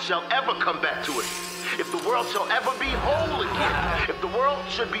world shall ever come back to it, if the world shall ever be whole again, if the world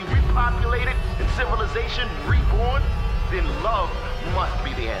should be repopulated and civilization reborn, then love must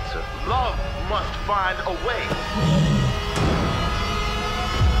be the answer. Love must find a way.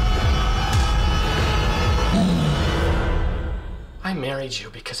 I married you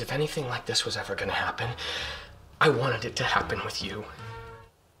because if anything like this was ever gonna happen, I wanted it to happen with you.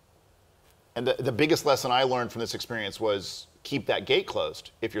 And the biggest lesson I learned from this experience was keep that gate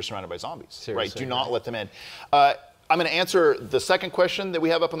closed if you're surrounded by zombies. Seriously, right? Do not let them in. I'm going to answer the second question that we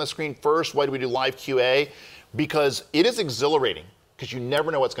have up on the screen first. Why do we do live QA? Because it is exhilarating, because you never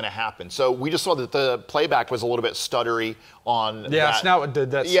know what's going to happen. So we just saw that the playback was a little bit stuttery on that. Yeah, it's not what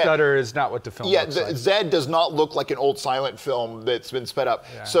that stutter is not what the film looks like. Zed does not look like an old silent film that's been sped up.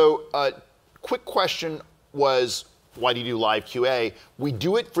 Yeah. So quick question was, why do you do live QA? We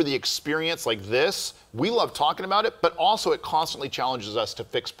do it for the experience like this. We love talking about it, but also it constantly challenges us to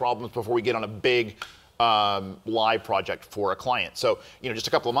fix problems before we get on a big live project for a client. So, just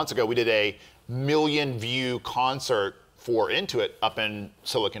a couple of months ago, we did a 1 million view concert for Intuit up in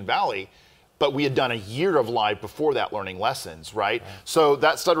Silicon Valley. but we had done a year of live before that learning lessons, right? So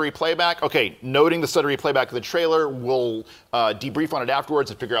that stuttery playback, okay, noting the stuttery playback of the trailer, we'll debrief on it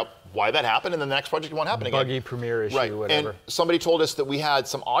afterwards and figure out why that happened, and then the next project won't happen again. Buggy premiere issue, whatever. And somebody told us that we had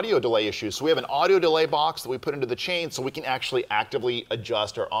some audio delay issues. So we have an audio delay box that we put into the chain so we can actually actively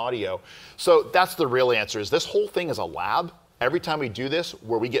adjust our audio. So that's the real answer, is this whole thing is a lab. Every time we do this,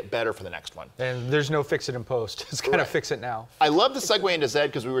 where we get better for the next one. And there's no fix it in post. It's kind of fix it now. I love the segue into Zed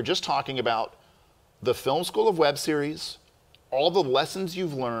because we were just talking about the Film School of Web Series, all the lessons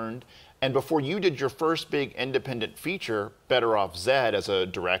you've learned, and before you did your first big independent feature, Better Off Zed, as a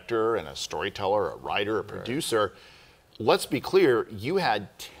director and a storyteller, a writer, a producer, let's be clear, you had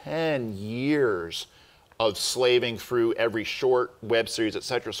 10 years of slaving through every short, web series,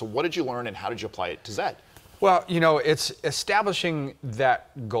 etc. So what did you learn and how did you apply it to Zed? Well, you know, it's establishing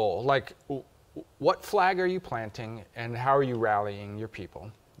that goal. Like, what flag are you planting and how are you rallying your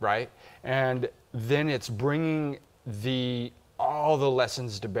people, right? And then it's bringing all the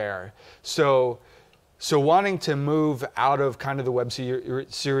lessons to bear. So wanting to move out of kind of the web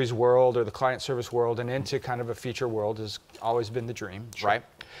series world or the client service world and into kind of a feature world has always been the dream, right?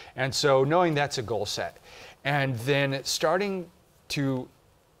 And so knowing that's a goal set, and then starting to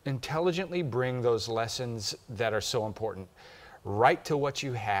intelligently bring those lessons that are so important right to what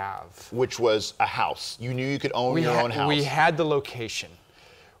you have. Which was a house. You knew you could own your own house. We had the location.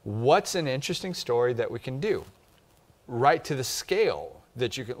 What's an interesting story that we can do? Right to the scale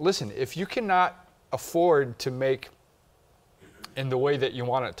that you can. Listen, if you cannot afford to make, in the way that you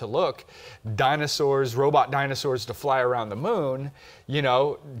want it to look, dinosaurs, robot dinosaurs to fly around the moon, you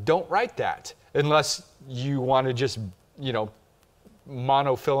know, don't write that unless you want to just, you know,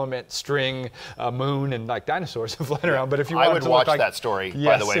 monofilament string moon and like dinosaurs flying around. But if you want I would to watch look like, that story,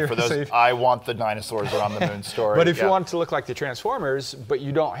 by the way, for those I want the dinosaurs around the moon story. But if you want it to look like the Transformers, but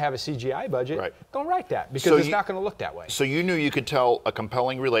you don't have a CGI budget, don't write that because it's not going to look that way. So you knew you could tell a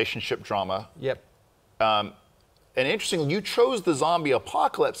compelling relationship drama. Yep. And interestingly, you chose the zombie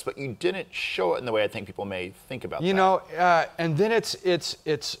apocalypse, but you didn't show it in the way I think people may think about that. You know, and then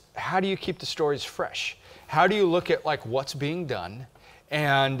it's how do you keep the stories fresh? How do you look at like what's being done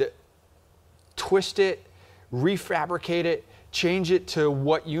and twist it, refabricate it, change it to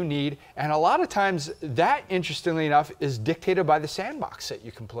what you need? And a lot of times that, interestingly enough, is dictated by the sandbox that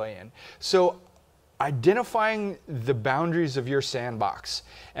you can play in. So identifying the boundaries of your sandbox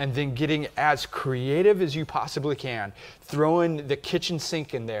and then getting as creative as you possibly can, throwing the kitchen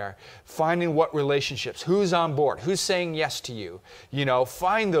sink in there, finding what relationships, who's on board, who's saying yes to you, you know,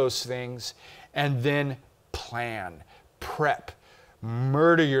 find those things and then plan, prep,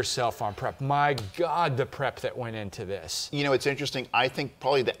 murder yourself on prep. My God, the prep that went into this. You know, it's interesting. I think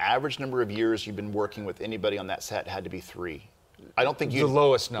probably the average number of years you've been working with anybody on that set had to be 3. I don't think you. The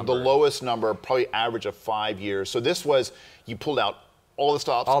lowest number. The lowest number, probably average of 5 years. So this was, you pulled out all the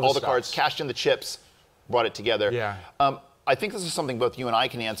stops, all the cards, cashed in the chips, brought it together. Yeah. I think this is something both you and I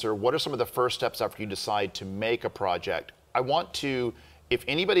can answer. What are some of the first steps after you decide to make a project? I want to, if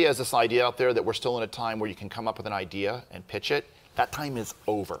anybody has this idea out there that we're still in a time where you can come up with an idea and pitch it, that time is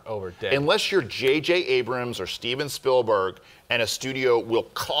over. Dead. Unless you're J.J. Abrams or Steven Spielberg and a studio will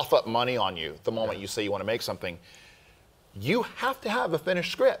cough up money on you the moment you say you want to make something, you have to have a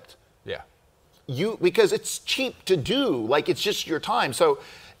finished script. Yeah. Because it's cheap to do, like it's just your time. So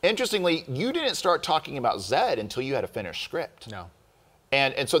interestingly, you didn't start talking about Zed until you had a finished script. No.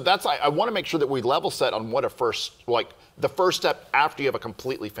 And so that's, I want to make sure that we level set on what the first step after you have a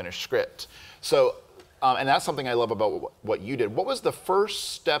completely finished script. So, and that's something I love about what you did. What was the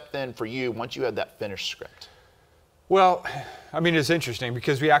first step then for you once you had that finished script? Well, I mean, it's interesting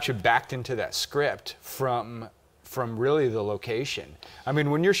because we actually backed into that script from really the location. I mean,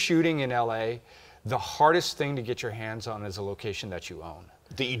 when you're shooting in LA, the hardest thing to get your hands on is a location that you own.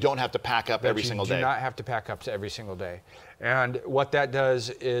 That you don't have to pack up every single day. You do not have to pack up every single day. And what that does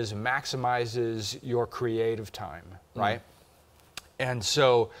is maximizes your creative time, right? And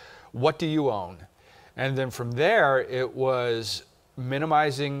so what do you own? And then from there, it was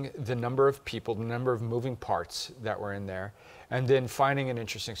minimizing the number of people, the number of moving parts that were in there, and then finding an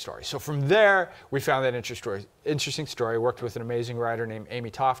interesting story. So from there, we found that interesting story. Worked with an amazing writer named Amy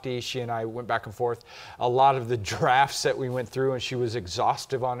Tofty. She and I went back and forth. A lot of the drafts that we went through, and she was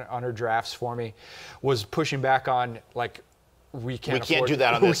exhaustive on her drafts for me, was pushing back on, like, we can't do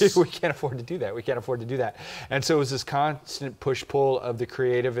that on this. We can't afford to do that. We can't afford to do that. And so it was this constant push-pull of the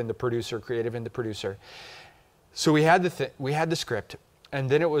creative and the producer, So we had the script, and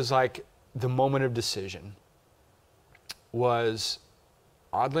then it was like the moment of decision was,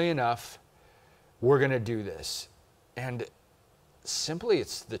 oddly enough, we're going to do this. And simply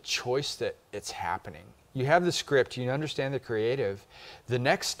it's the choice that it's happening. You have the script, you understand the creative. The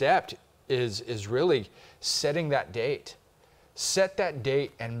next step is really setting that date. Set that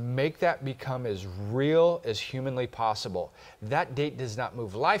date and make that become as real as humanly possible. That date does not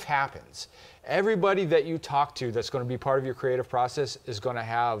move. Life happens. Everybody that you talk to that's going to be part of your creative process is going to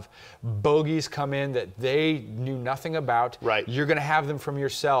have bogeys come in that they knew nothing about. Right. You're going to have them from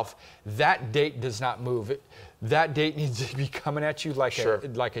yourself. That date does not move. That date needs to be coming at you like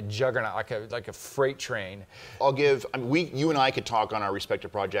a juggernaut, like a freight train. You and I could talk on our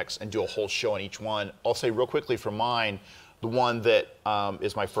respective projects and do a whole show on each one. I'll say real quickly for mine, the one that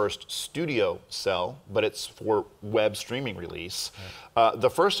is my first studio cell, but it's for web streaming release. The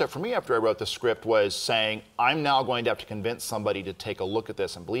first step for me after I wrote the script was saying, I'm now going to have to convince somebody to take a look at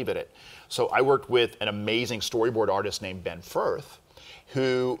this and believe in it. So I worked with an amazing storyboard artist named Ben Firth,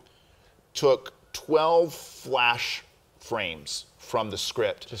 who took 12 flash frames from the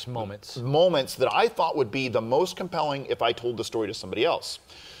script. Just moments. Moments that I thought would be the most compelling if I told the story to somebody else.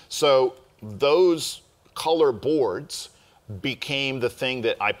 So those color boards became the thing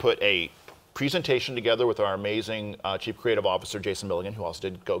that I put a presentation together with our amazing Chief Creative Officer, Jason Milligan, who also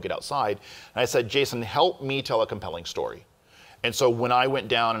did Go Get Outside. And I said, Jason, help me tell a compelling story. And so when I went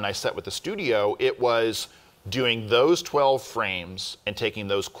down and I sat with the studio, it was doing those 12 frames and taking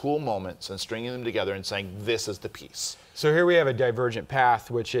those cool moments and stringing them together and saying, this is the piece. So here we have a divergent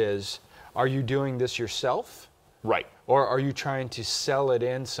path, which is, are you doing this yourself? Right. Or are you trying to sell it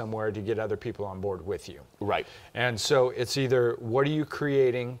in somewhere to get other people on board with you? Right. And so it's either what are you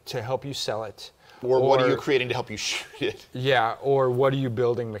creating to help you sell it? Or what are you creating to help you shoot it? Yeah, or what are you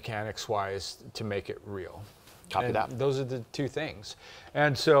building mechanics-wise to make it real? Copy that. Those are the two things.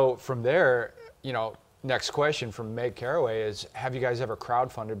 And so from there, you know, next question from Meg Caraway is, have you guys ever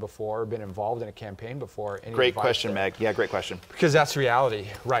crowdfunded before or been involved in a campaign before? Any Great advice question, there? Meg. Yeah, great question. Because that's reality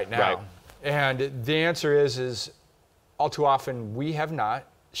right now. Right. And the answer is all too often we have not.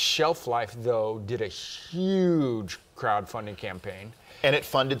 Shelf Life, though, did a huge crowdfunding campaign. And it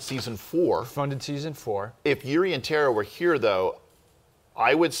funded season 4. Funded season 4. If Yuri and Tara were here, though,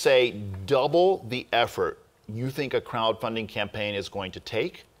 I would say double the effort you think a crowdfunding campaign is going to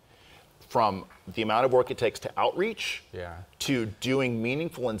take, from the amount of work it takes to outreach, to doing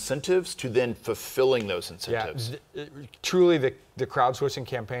meaningful incentives, to then fulfilling those incentives. Yeah, truly the crowdsourcing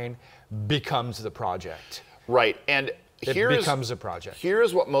campaign becomes the project. Right, and it becomes a project.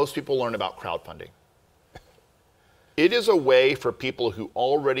 Here's what most people learn about crowdfunding. It is a way for people who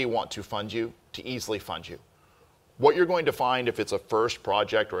already want to fund you to easily fund you. What you're going to find if it's a first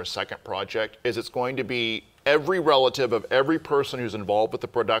project or a second project is it's going to be every relative of every person who's involved with the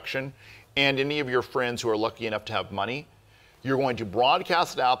production and any of your friends who are lucky enough to have money. You're going to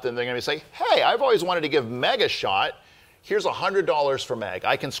broadcast it out, then they're going to say, hey, I've always wanted to give Meg a shot. Here's $100 for Meg.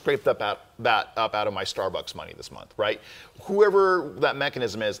 I can scrape that up out of my Starbucks money this month, right? Whoever that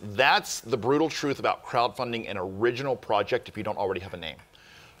mechanism is, that's the brutal truth about crowdfunding an original project if you don't already have a name.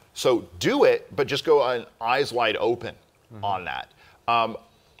 So do it, but just go eyes wide open on that.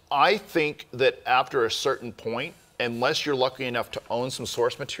 I think that after a certain point, unless you're lucky enough to own some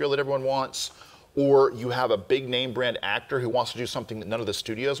source material that everyone wants, or you have a big name brand actor who wants to do something that none of the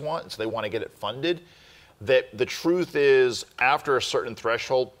studios want, so they want to get it funded, that the truth is, after a certain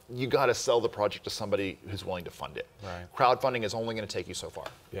threshold, you got to sell the project to somebody who's willing to fund it. Right. Crowdfunding is only going to take you so far.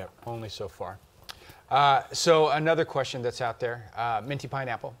 Yeah, only so far. So another question that's out there, Minty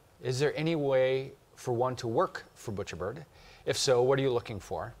Pineapple. Is there any way for one to work for Butcherbird? If so, what are you looking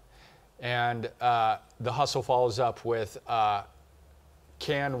for? And the hustle follows up with,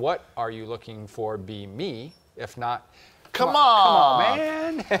 can what are you looking for be me? If not, come on,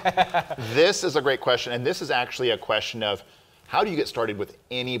 man. This is a great question, and this is actually a question of how do you get started with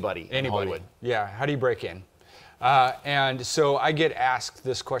anybody in Hollywood? Yeah, how do you break in? And so I get asked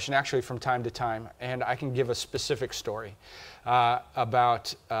this question actually from time to time, and I can give a specific story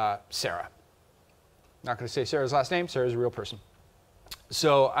about Sarah. Not going to say Sarah's last name. Sarah's a real person.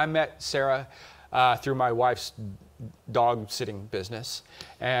 So I met Sarah through my wife's dog sitting business,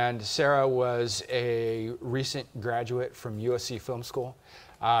 and Sarah was a recent graduate from USC Film School,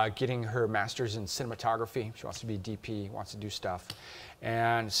 getting her master's in cinematography. She wants to be DP, wants to do stuff.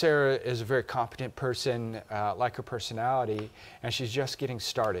 And Sarah is a very competent person, like her personality, and she's just getting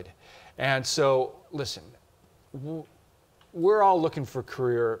started. And so, listen, we're all looking for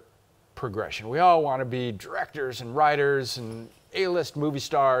career progression. We all want to be directors and writers and A-list movie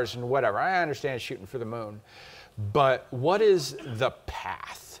stars and whatever. I understand shooting for the moon. But what is the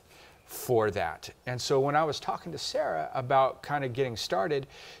path for that. And so when I was talking to Sarah about kind of getting started,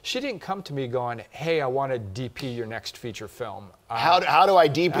 she didn't come to me going, hey, I want to DP your next feature film. How do I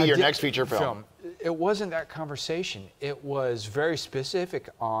DP your next feature film? It wasn't that conversation. It was very specific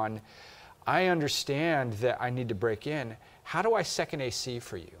on, I understand that I need to break in. How do I second AC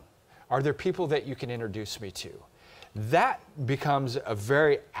for you? Are there people that you can introduce me to? That becomes a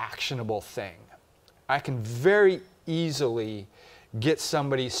very actionable thing. I can very easily get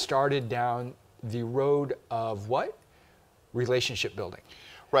somebody started down the road of what? Relationship building.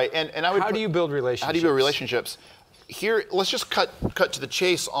 Right, and I would. How do you build relationships? How do you build relationships? Here, let's just cut to the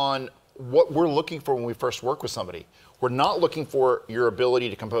chase on what we're looking for when we first work with somebody. We're not looking for your ability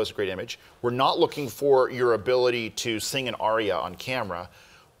to compose a great image. We're not looking for your ability to sing an aria on camera.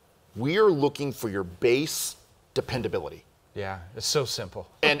 We are looking for your base dependability. Yeah, it's so simple.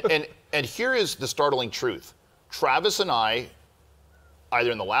 And here is the startling truth. Travis and I,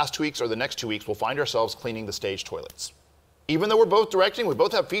 either in the last 2 weeks or the next 2 weeks, will find ourselves cleaning the stage toilets. Even though we're both directing, we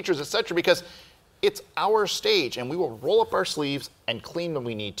both have features, etc., because it's our stage, and we will roll up our sleeves and clean when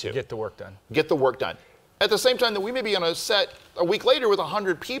we need to. Get the work done. Get the work done. At the same time that we may be on a set a week later with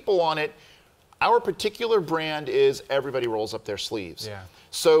 100 people on it, our particular brand is everybody rolls up their sleeves. Yeah.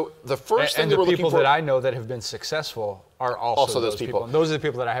 So the first thing that we're looking for— And the people that I know that have been successful are also those people. And those are the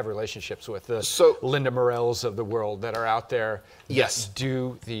people that I have relationships with, the Linda Morells of the world that are out there that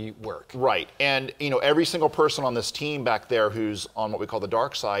do the work. Right. And you know, every single person on this team back there who's on what we call the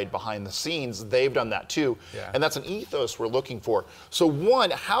dark side behind the scenes, they've done that too. Yeah. And that's an ethos we're looking for. So one,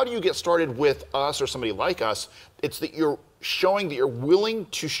 how do you get started with us or somebody like us? It's that you're showing that you're willing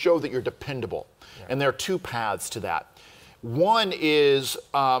to show that you're dependable. Yeah. And there are two paths to that. One is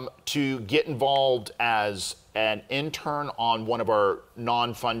to get involved as an intern on one of our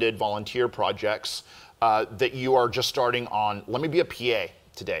non-funded volunteer projects that you are just starting on. Let me be a PA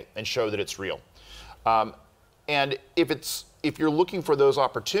today and show that it's real. And if you're looking for those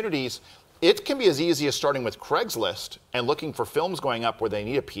opportunities, it can be as easy as starting with Craigslist and looking for films going up where they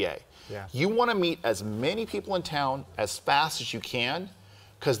need a PA. Yeah. You want to meet as many people in town as fast as you can,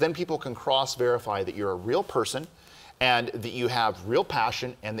 because then people can cross-verify that you're a real person and that you have real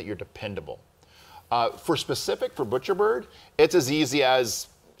passion and that you're dependable. For Butcherbird, it's as easy as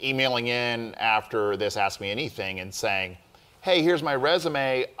emailing in after this Ask Me Anything and saying, hey, here's my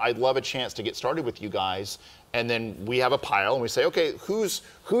resume, I'd love a chance to get started with you guys. And then we have a pile and we say, okay, who's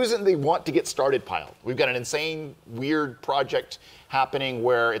in the want to get started pile? We've got an insane, weird project happening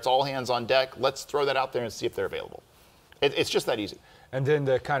where it's all hands on deck. Let's throw that out there and see if they're available. It's just that easy. And then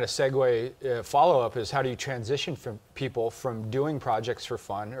the kind of segue follow-up is, how do you transition from people from doing projects for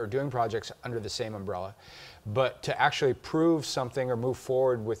fun or doing projects under the same umbrella, but to actually prove something or move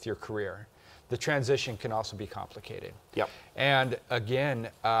forward with your career? The transition can also be complicated. Yep. And again,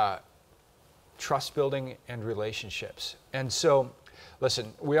 trust building and relationships. And so,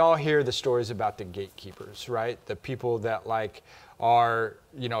 listen, we all hear the stories about the gatekeepers, right? The people that are,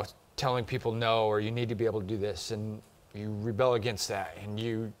 telling people no, or you need to be able to do this, and you rebel against that and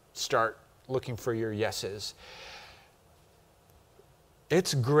you start looking for your yeses.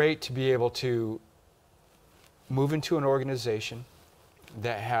 It's great to be able to move into an organization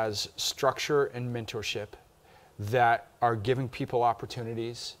that has structure and mentorship, that are giving people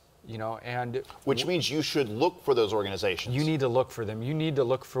opportunities, and which means you should look for those organizations. You need to look for them. You need to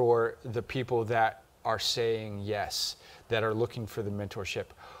look for the people that are saying yes, that are looking for the mentorship,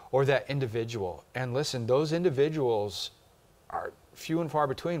 or that individual. And listen, those individuals are few and far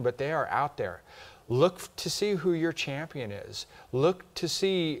between, but they are out there. Look to see who your champion is. Look to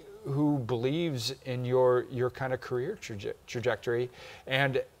see who believes in your kind of career trajectory,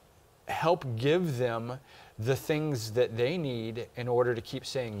 and help give them the things that they need in order to keep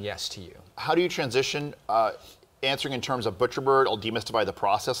saying yes to you. How do you transition? Answering in terms of Butcherbird, I'll demystify the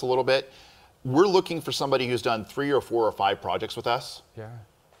process a little bit. We're looking for somebody who's done 3 or 4 or 5 projects with us. Yeah.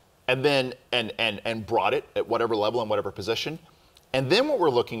 And then and brought it at whatever level and whatever position. And then what we're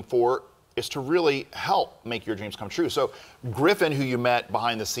looking for is to really help make your dreams come true. So Griffin, who you met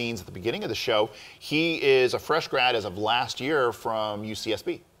behind the scenes at the beginning of the show, he is a fresh grad as of last year from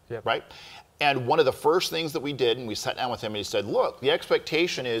UCSB, right? And one of the first things that we did, and we sat down with him and he said, look, the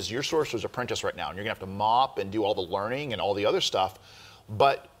expectation is you're Sorcerer's Apprentice right now, and you're gonna have to mop and do all the learning and all the other stuff,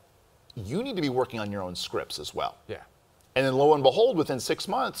 but you need to be working on your own scripts as well. Yeah. And then lo and behold, within 6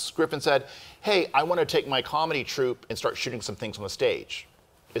 months, Griffin said, hey, I want to take my comedy troupe and start shooting some things on the stage.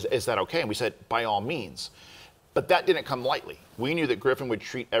 Is that okay? And we said, by all means. But that didn't come lightly. We knew that Griffin would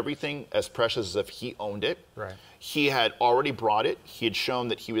treat everything as precious as if he owned it. Right. He had already brought it. He had shown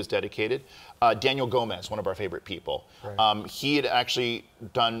that he was dedicated. Daniel Gomez, one of our favorite people, Right. he had actually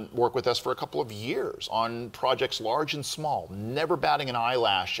done work with us for a couple of years on projects large and small, never batting an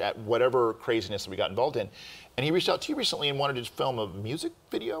eyelash at whatever craziness we got involved in. And he reached out to you recently and wanted to film a music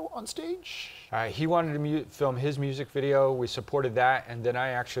video on stage. He wanted to film his music video. We supported that, and then I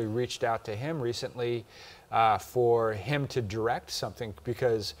actually reached out to him recently for him to direct something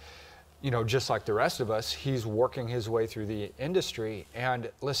because, you know, just like the rest of us, he's working his way through the industry. And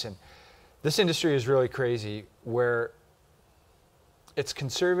listen, this industry is really crazy where it's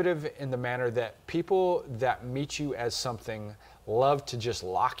conservative in the manner that people that meet you as something love to just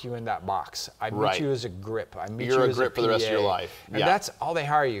lock you in that box. I meet you as a grip. I meet You're you a as grip for the rest of your life. And that's all they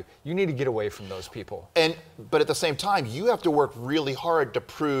hire you. You need to get away from those people. But at the same time, you have to work really hard to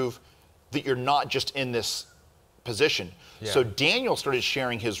prove that you're not just in this position. Yeah. So Daniel started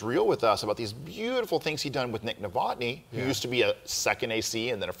sharing his reel with us about these beautiful things he'd done with Nick Novotny, who used to be a second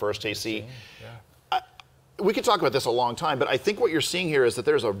AC and then a first AC. We could talk about this a long time, but I think what you're seeing here is that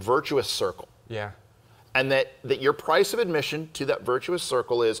there's a virtuous circle. Yeah. And that your price of admission to that virtuous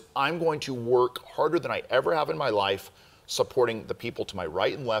circle is, I'm going to work harder than I ever have in my life supporting the people to my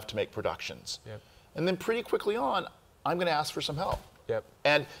right and left to make productions. Yep. And then pretty quickly on, I'm going to ask for some help. Yep.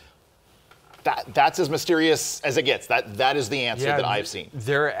 And that's as mysterious as it gets. That is the answer that I've seen.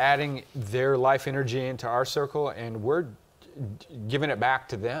 They're adding their life energy into our circle, and we're giving it back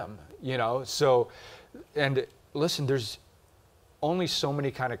to them, you know? So, and listen, there's only so many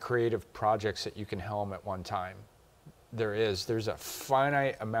kind of creative projects that you can helm at one time. There's a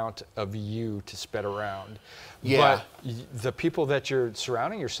finite amount of you to spread around. Yeah. But the people that you're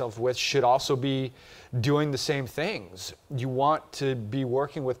surrounding yourself with should also be doing the same things. You want to be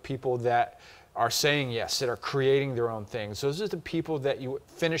working with people that are saying yes, that are creating their own things. Those are the people that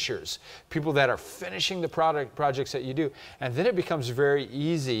finishers, people that are finishing the projects that you do. And then it becomes very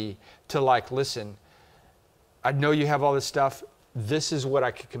easy to like, listen, I know you have all this stuff. This is what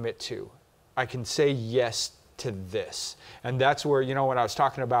I could commit to. I can say yes to this. And that's where, you know, when I was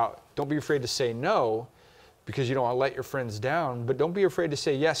talking about don't be afraid to say no because you don't want to let your friends down, but don't be afraid to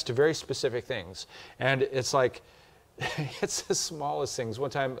say yes to very specific things. And it's like, it's the smallest things. One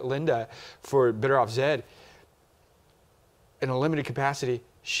time, Linda, for Better Off Zed, in a limited capacity,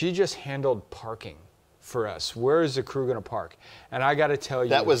 she just handled parking for us. Where is the crew going to park? And I got to tell you,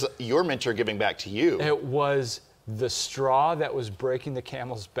 that was your mentor giving back to you. It was the straw that was breaking the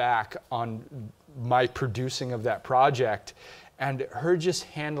camel's back on my producing of that project. And her just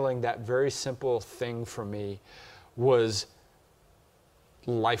handling that very simple thing for me was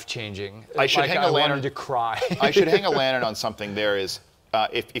life-changing. I should hang a lantern. I wanted to cry. I should hang a lantern on something there is,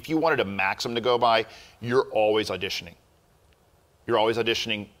 if you wanted a maxim to go by, you're always auditioning. You're always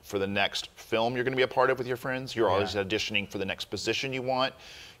auditioning for the next film you're going to be a part of with your friends. You're always auditioning for the next position you want.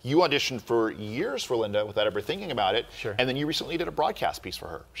 You auditioned for years for Linda without ever thinking about it. Sure. And then you recently did a broadcast piece for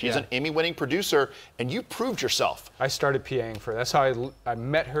her. She's an Emmy-winning producer, and you proved yourself. I started PAing for her. That's how I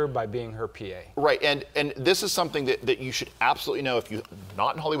met her, by being her PA. Right, and this is something that you should absolutely know if you're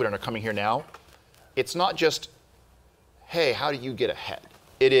not in Hollywood and are coming here now. It's not just, hey, how do you get ahead?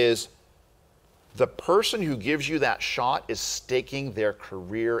 It is, the person who gives you that shot is staking their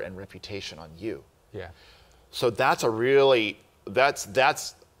career and reputation on you. Yeah. So that's a really, that's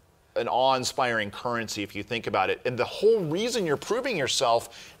an awe-inspiring currency if you think about it. And the whole reason you're proving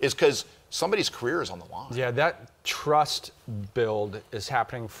yourself is because somebody's career is on the line. Yeah, that trust build is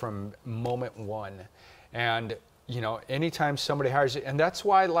happening from moment one. And, you know, anytime somebody hires you, and that's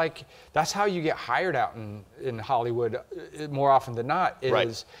why, like, that's how you get hired out in Hollywood more often than not,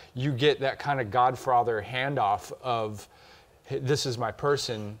 is you get that kind of Godfather handoff of, hey, this is my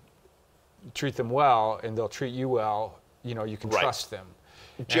person, treat them well, and they'll treat you well, you know, you can trust them.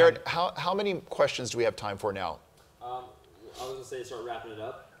 Jared, how many questions do we have time for now? I was going to say start wrapping it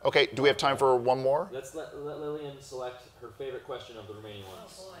up. Okay, do we have time for one more? Let's let Lillian select her favorite question of the remaining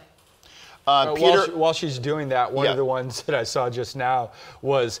ones. Peter, while she's doing that, one of the ones that I saw just now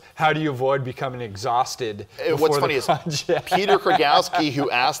was, how do you avoid becoming exhausted What's funny is Peter Kragowski,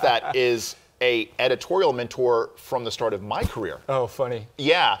 who asked that, is a editorial mentor from the start of my career. Oh, funny.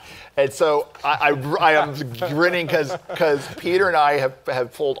 Yeah, and so I am grinning because Peter and I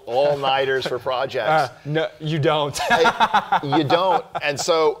have pulled all-nighters for projects. No, you don't. You don't, and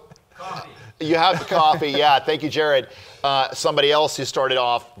so you have the coffee. Yeah, thank you, Jared. Somebody else who started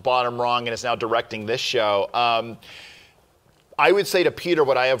off bottom rung and is now directing this show. I would say to Peter,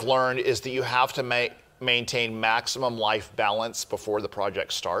 what I have learned is that you have to maintain maximum life balance before the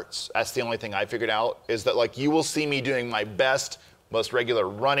project starts. That's the only thing I figured out, is that like you will see me doing my best, most regular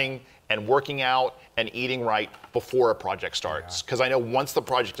running and working out and eating right before a project starts. Because I know once the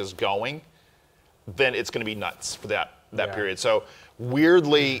project is going, then it's going to be nuts for that period. So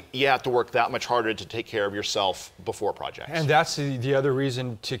weirdly, you have to work that much harder to take care of yourself before projects. And that's the other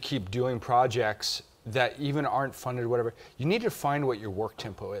reason to keep doing projects that even aren't funded, whatever. You need to find what your work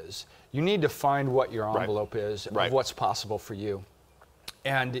tempo is. You need to find what your envelope is of what's possible for you.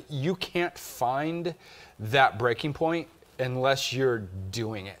 And you can't find that breaking point unless you're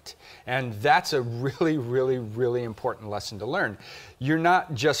doing it. And that's a really, really, really important lesson to learn. You're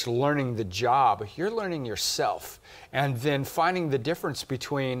not just learning the job, you're learning yourself. And then finding the difference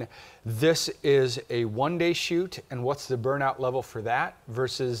between this is a one-day shoot and what's the burnout level for that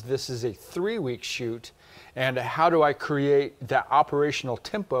versus this is a 3-week shoot, and how do I create that operational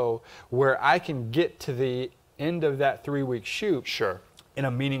tempo where I can get to the end of that 3-week shoot in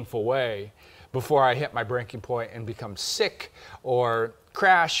a meaningful way before I hit my breaking point and become sick or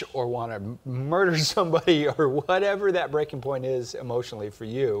crash or want to murder somebody or whatever that breaking point is emotionally for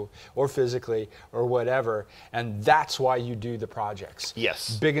you or physically or whatever. And that's why you do the projects.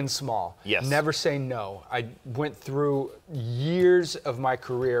 Yes. Big and small. Yes. Never say no. I went through years of my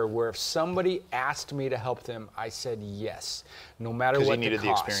career where if somebody asked me to help them, I said yes, no matter what the cost.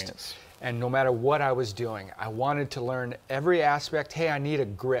 The experience. And no matter what I was doing. I wanted to learn every aspect. Hey, I need a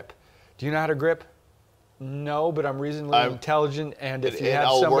grip. Do you know how to grip? No, but I'm reasonably intelligent, and if you have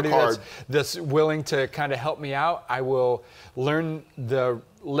somebody that's willing to kind of help me out, I will learn the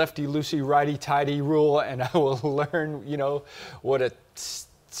lefty-loosey, righty-tighty rule, and I will learn, you know, what a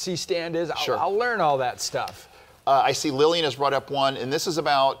C-stand is. I'll learn all that stuff. I see Lillian has brought up one, and this is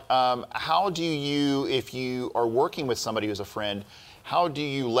about how do you, if you are working with somebody who's a friend, how do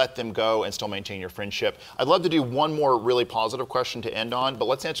you let them go and still maintain your friendship? I'd love to do one more really positive question to end on, but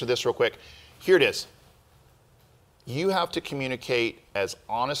let's answer this real quick. Here it is. You have to communicate as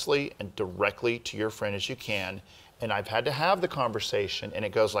honestly and directly to your friend as you can, and I've had to have the conversation, and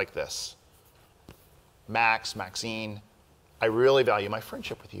it goes like this. Maxine, I really value my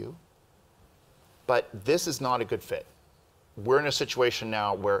friendship with you, but this is not a good fit. We're in a situation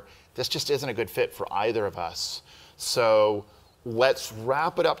now where this just isn't a good fit for either of us. So let's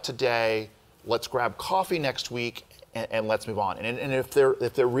wrap it up today. Let's grab coffee next week and let's move on. And if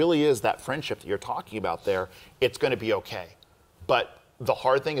there really is that friendship that you're talking about there, it's going to be okay. But the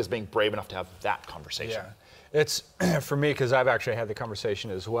hard thing is being brave enough to have that conversation. Yeah, it's for me, because I've actually had the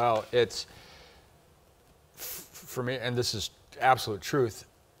conversation as well. It's for me, and this is absolute truth.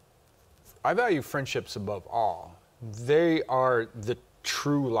 I value friendships above all. They are the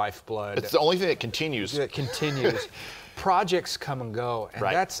true lifeblood. It's the only thing that continues. That continues. Projects come and go, and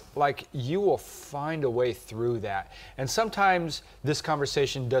that's like, you will find a way through that. And sometimes this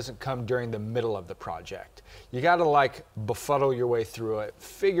conversation doesn't come during the middle of the project. You got to like befuddle your way through it,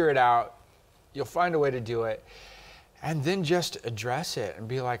 figure it out. You'll find a way to do it, and then just address it and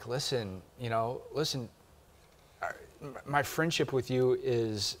be like, listen, my friendship with you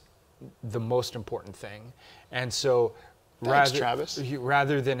is the most important thing. And so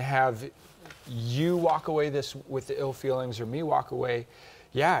rather than have you walk away with the ill feelings or me walk away,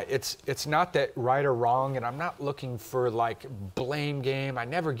 it's not that right or wrong, and I'm not looking for like blame game. I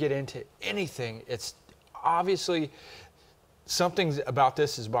never get into anything. It's obviously something about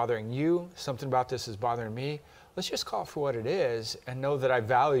this is bothering you, something about this is bothering me. Let's just call it for what it is and know that I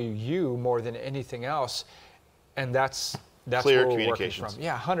value you more than anything else. And that's clear where we're working communications. from.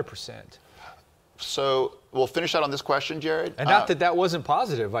 Yeah, 100%. So we'll finish out on this question, Jared. And not that wasn't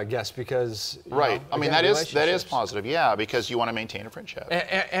positive, I guess, because I mean, that is positive, yeah, because you want to maintain a friendship.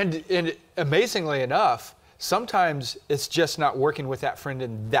 And amazingly enough, sometimes it's just not working with that friend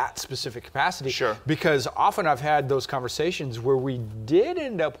in that specific capacity. Sure. Because often I've had those conversations where we did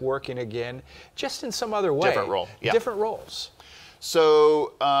end up working again, just in some other way. Different role. Yeah. Different roles.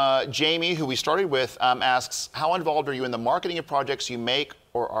 So Jamie, who we started with, asks, how involved are you in the marketing of projects you make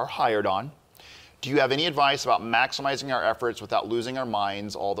or are hired on? Do you have any advice about maximizing our efforts without losing our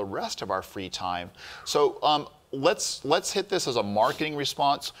minds all the rest of our free time? So let's hit this as a marketing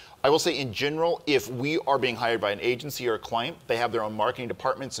response. I will say in general, if we are being hired by an agency or a client, they have their own marketing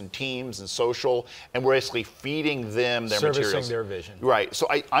departments and teams and social, and we're basically feeding them their materials. Servicing their vision. Right. So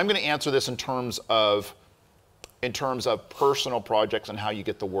I'm going to answer this in terms of personal projects and how you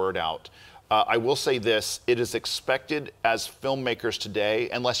get the word out. I will say this, it is expected as filmmakers today,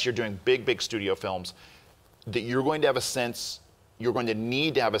 unless you're doing big studio films, that you're going to have a sense, you're going to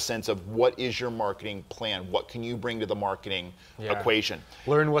need to have a sense of what is your marketing plan? What can you bring to the marketing equation?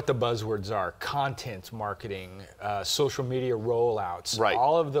 Learn what the buzzwords are: content marketing, social media rollouts. Right.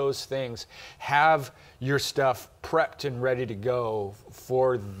 All of those things. Have your stuff prepped and ready to go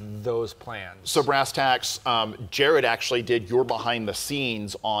for those plans. So brass tacks, Jared actually did your behind the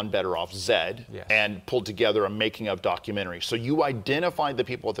scenes on Better Off Zed and pulled together a making of documentary. So you identified the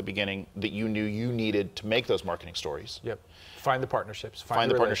people at the beginning that you knew you needed to make those marketing stories. Yep. Find the partnerships.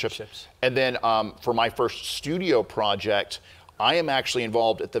 Find the partnerships. And then for my first studio project, I am actually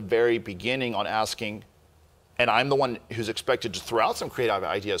involved at the very beginning on asking, and I'm the one who's expected to throw out some creative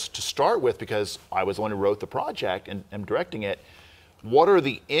ideas to start with because I was the one who wrote the project and am directing it. What are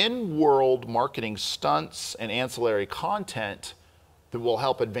the in-world marketing stunts and ancillary content that will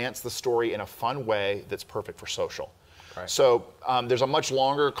help advance the story in a fun way that's perfect for social? Right. So there's a much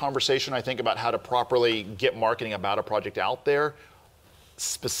longer conversation, I think, about how to properly get marketing about a project out there.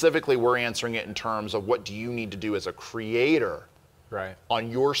 Specifically, we're answering it in terms of what do you need to do as a creator on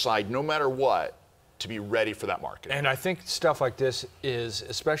your side, no matter what, to be ready for that marketing. And I think stuff like this is,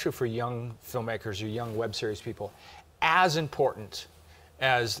 especially for young filmmakers or young web series people, as important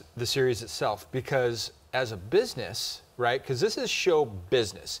as the series itself, because as a business, right, because this is show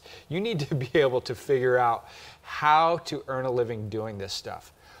business, you need to be able to figure out how to earn a living doing this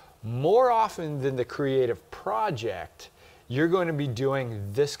stuff. More often than the creative project, you're going to be doing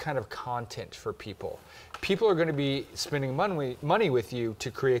this kind of content for people. People are going to be spending money with you to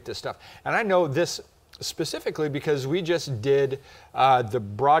create this stuff. And I know this specifically because we just did the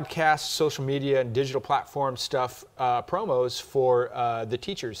broadcast, social media, and digital platform stuff promos for the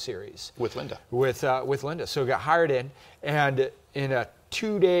Teachers series. With Linda. With Linda. So we got hired in, and in a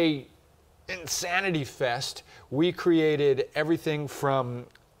 2-day insanity fest, we created everything from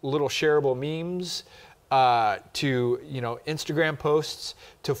little shareable memes to Instagram posts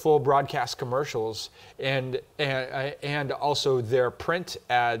to full broadcast commercials, and also their print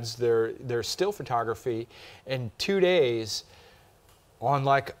ads, their still photography in 2 days on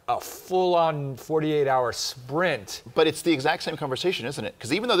like a full-on 48-hour sprint. But it's the exact same conversation, isn't it?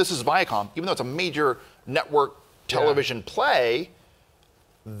 Because even though this is Viacom, even though it's a major network television play,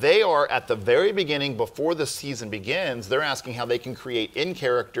 they are at the very beginning, before the season begins, they're asking how they can create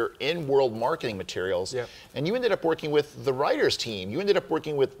in-character, in-world marketing materials. And you ended up working with the writers team. You ended up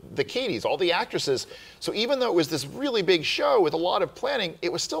working with the Katies, all the actresses. So even though it was this really big show with a lot of planning,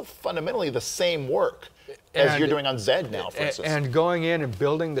 it was still fundamentally the same work as you're doing on Zed now, for instance. And going in and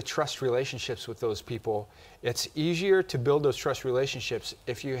building the trust relationships with those people, it's easier to build those trust relationships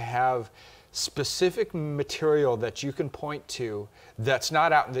if you have specific material that you can point to that's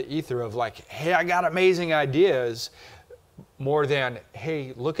not out in the ether of like, hey, I got amazing ideas, more than,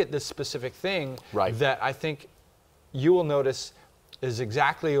 hey, look at this specific thing that I think you will notice is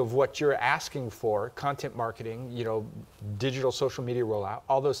exactly of what you're asking for: content marketing, digital social media rollout,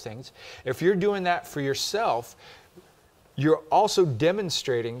 all those things. If you're doing that for yourself, you're also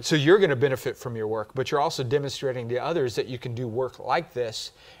demonstrating, so you're going to benefit from your work, but you're also demonstrating to others that you can do work like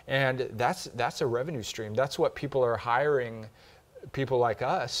this, and that's a revenue stream. That's what people are hiring people like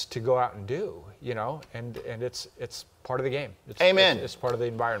us to go out and do, and it's part of the game. Amen. It's part of the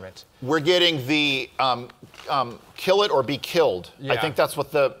environment. We're getting the kill it or be killed. I think that's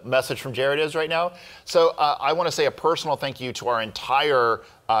what the message from Jared is right now. So I want to say a personal thank you to our entire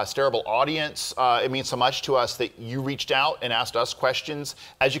Stareable audience. It means so much to us that you reached out and asked us questions.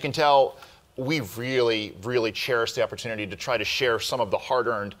 As you can tell, we really, really cherish the opportunity to try to share some of the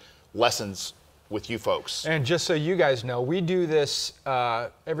hard-earned lessons with you folks. And just so you guys know, we do this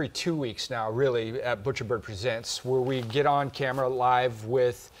every 2 weeks now, really, at Butcherbird Presents, where we get on camera live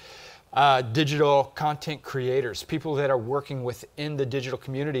with digital content creators, people that are working within the digital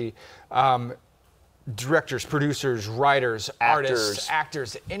community, directors, producers, writers, artists,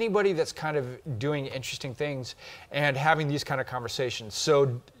 actors, anybody that's kind of doing interesting things and having these kind of conversations.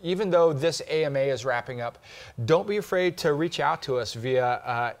 So even though this AMA is wrapping up, don't be afraid to reach out to us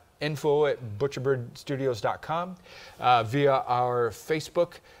via info@butcherbirdstudios.com, via our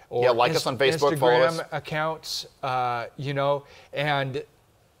Facebook or like us on Facebook, Instagram accounts, and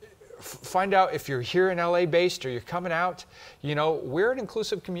find out if you're here in LA based or you're coming out. We're an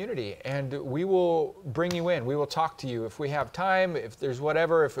inclusive community, and we will bring you in. We will talk to you if we have time, if there's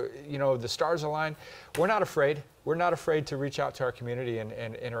whatever, if the stars align. We're not afraid. We're not afraid to reach out to our community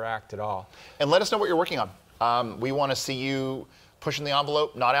and interact at all. And let us know what you're working on. We want to see you pushing the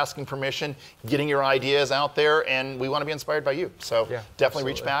envelope, not asking permission, getting your ideas out there, and we want to be inspired by you. So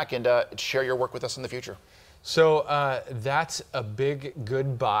definitely reach back and share your work with us in the future. So that's a big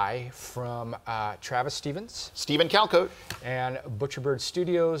goodbye from Travis Stevens, Stephen Calcote, and Butcherbird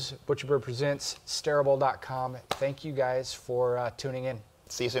Studios. Butcherbird presents Stareable.com. Thank you guys for tuning in.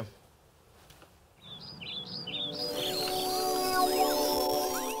 See you soon.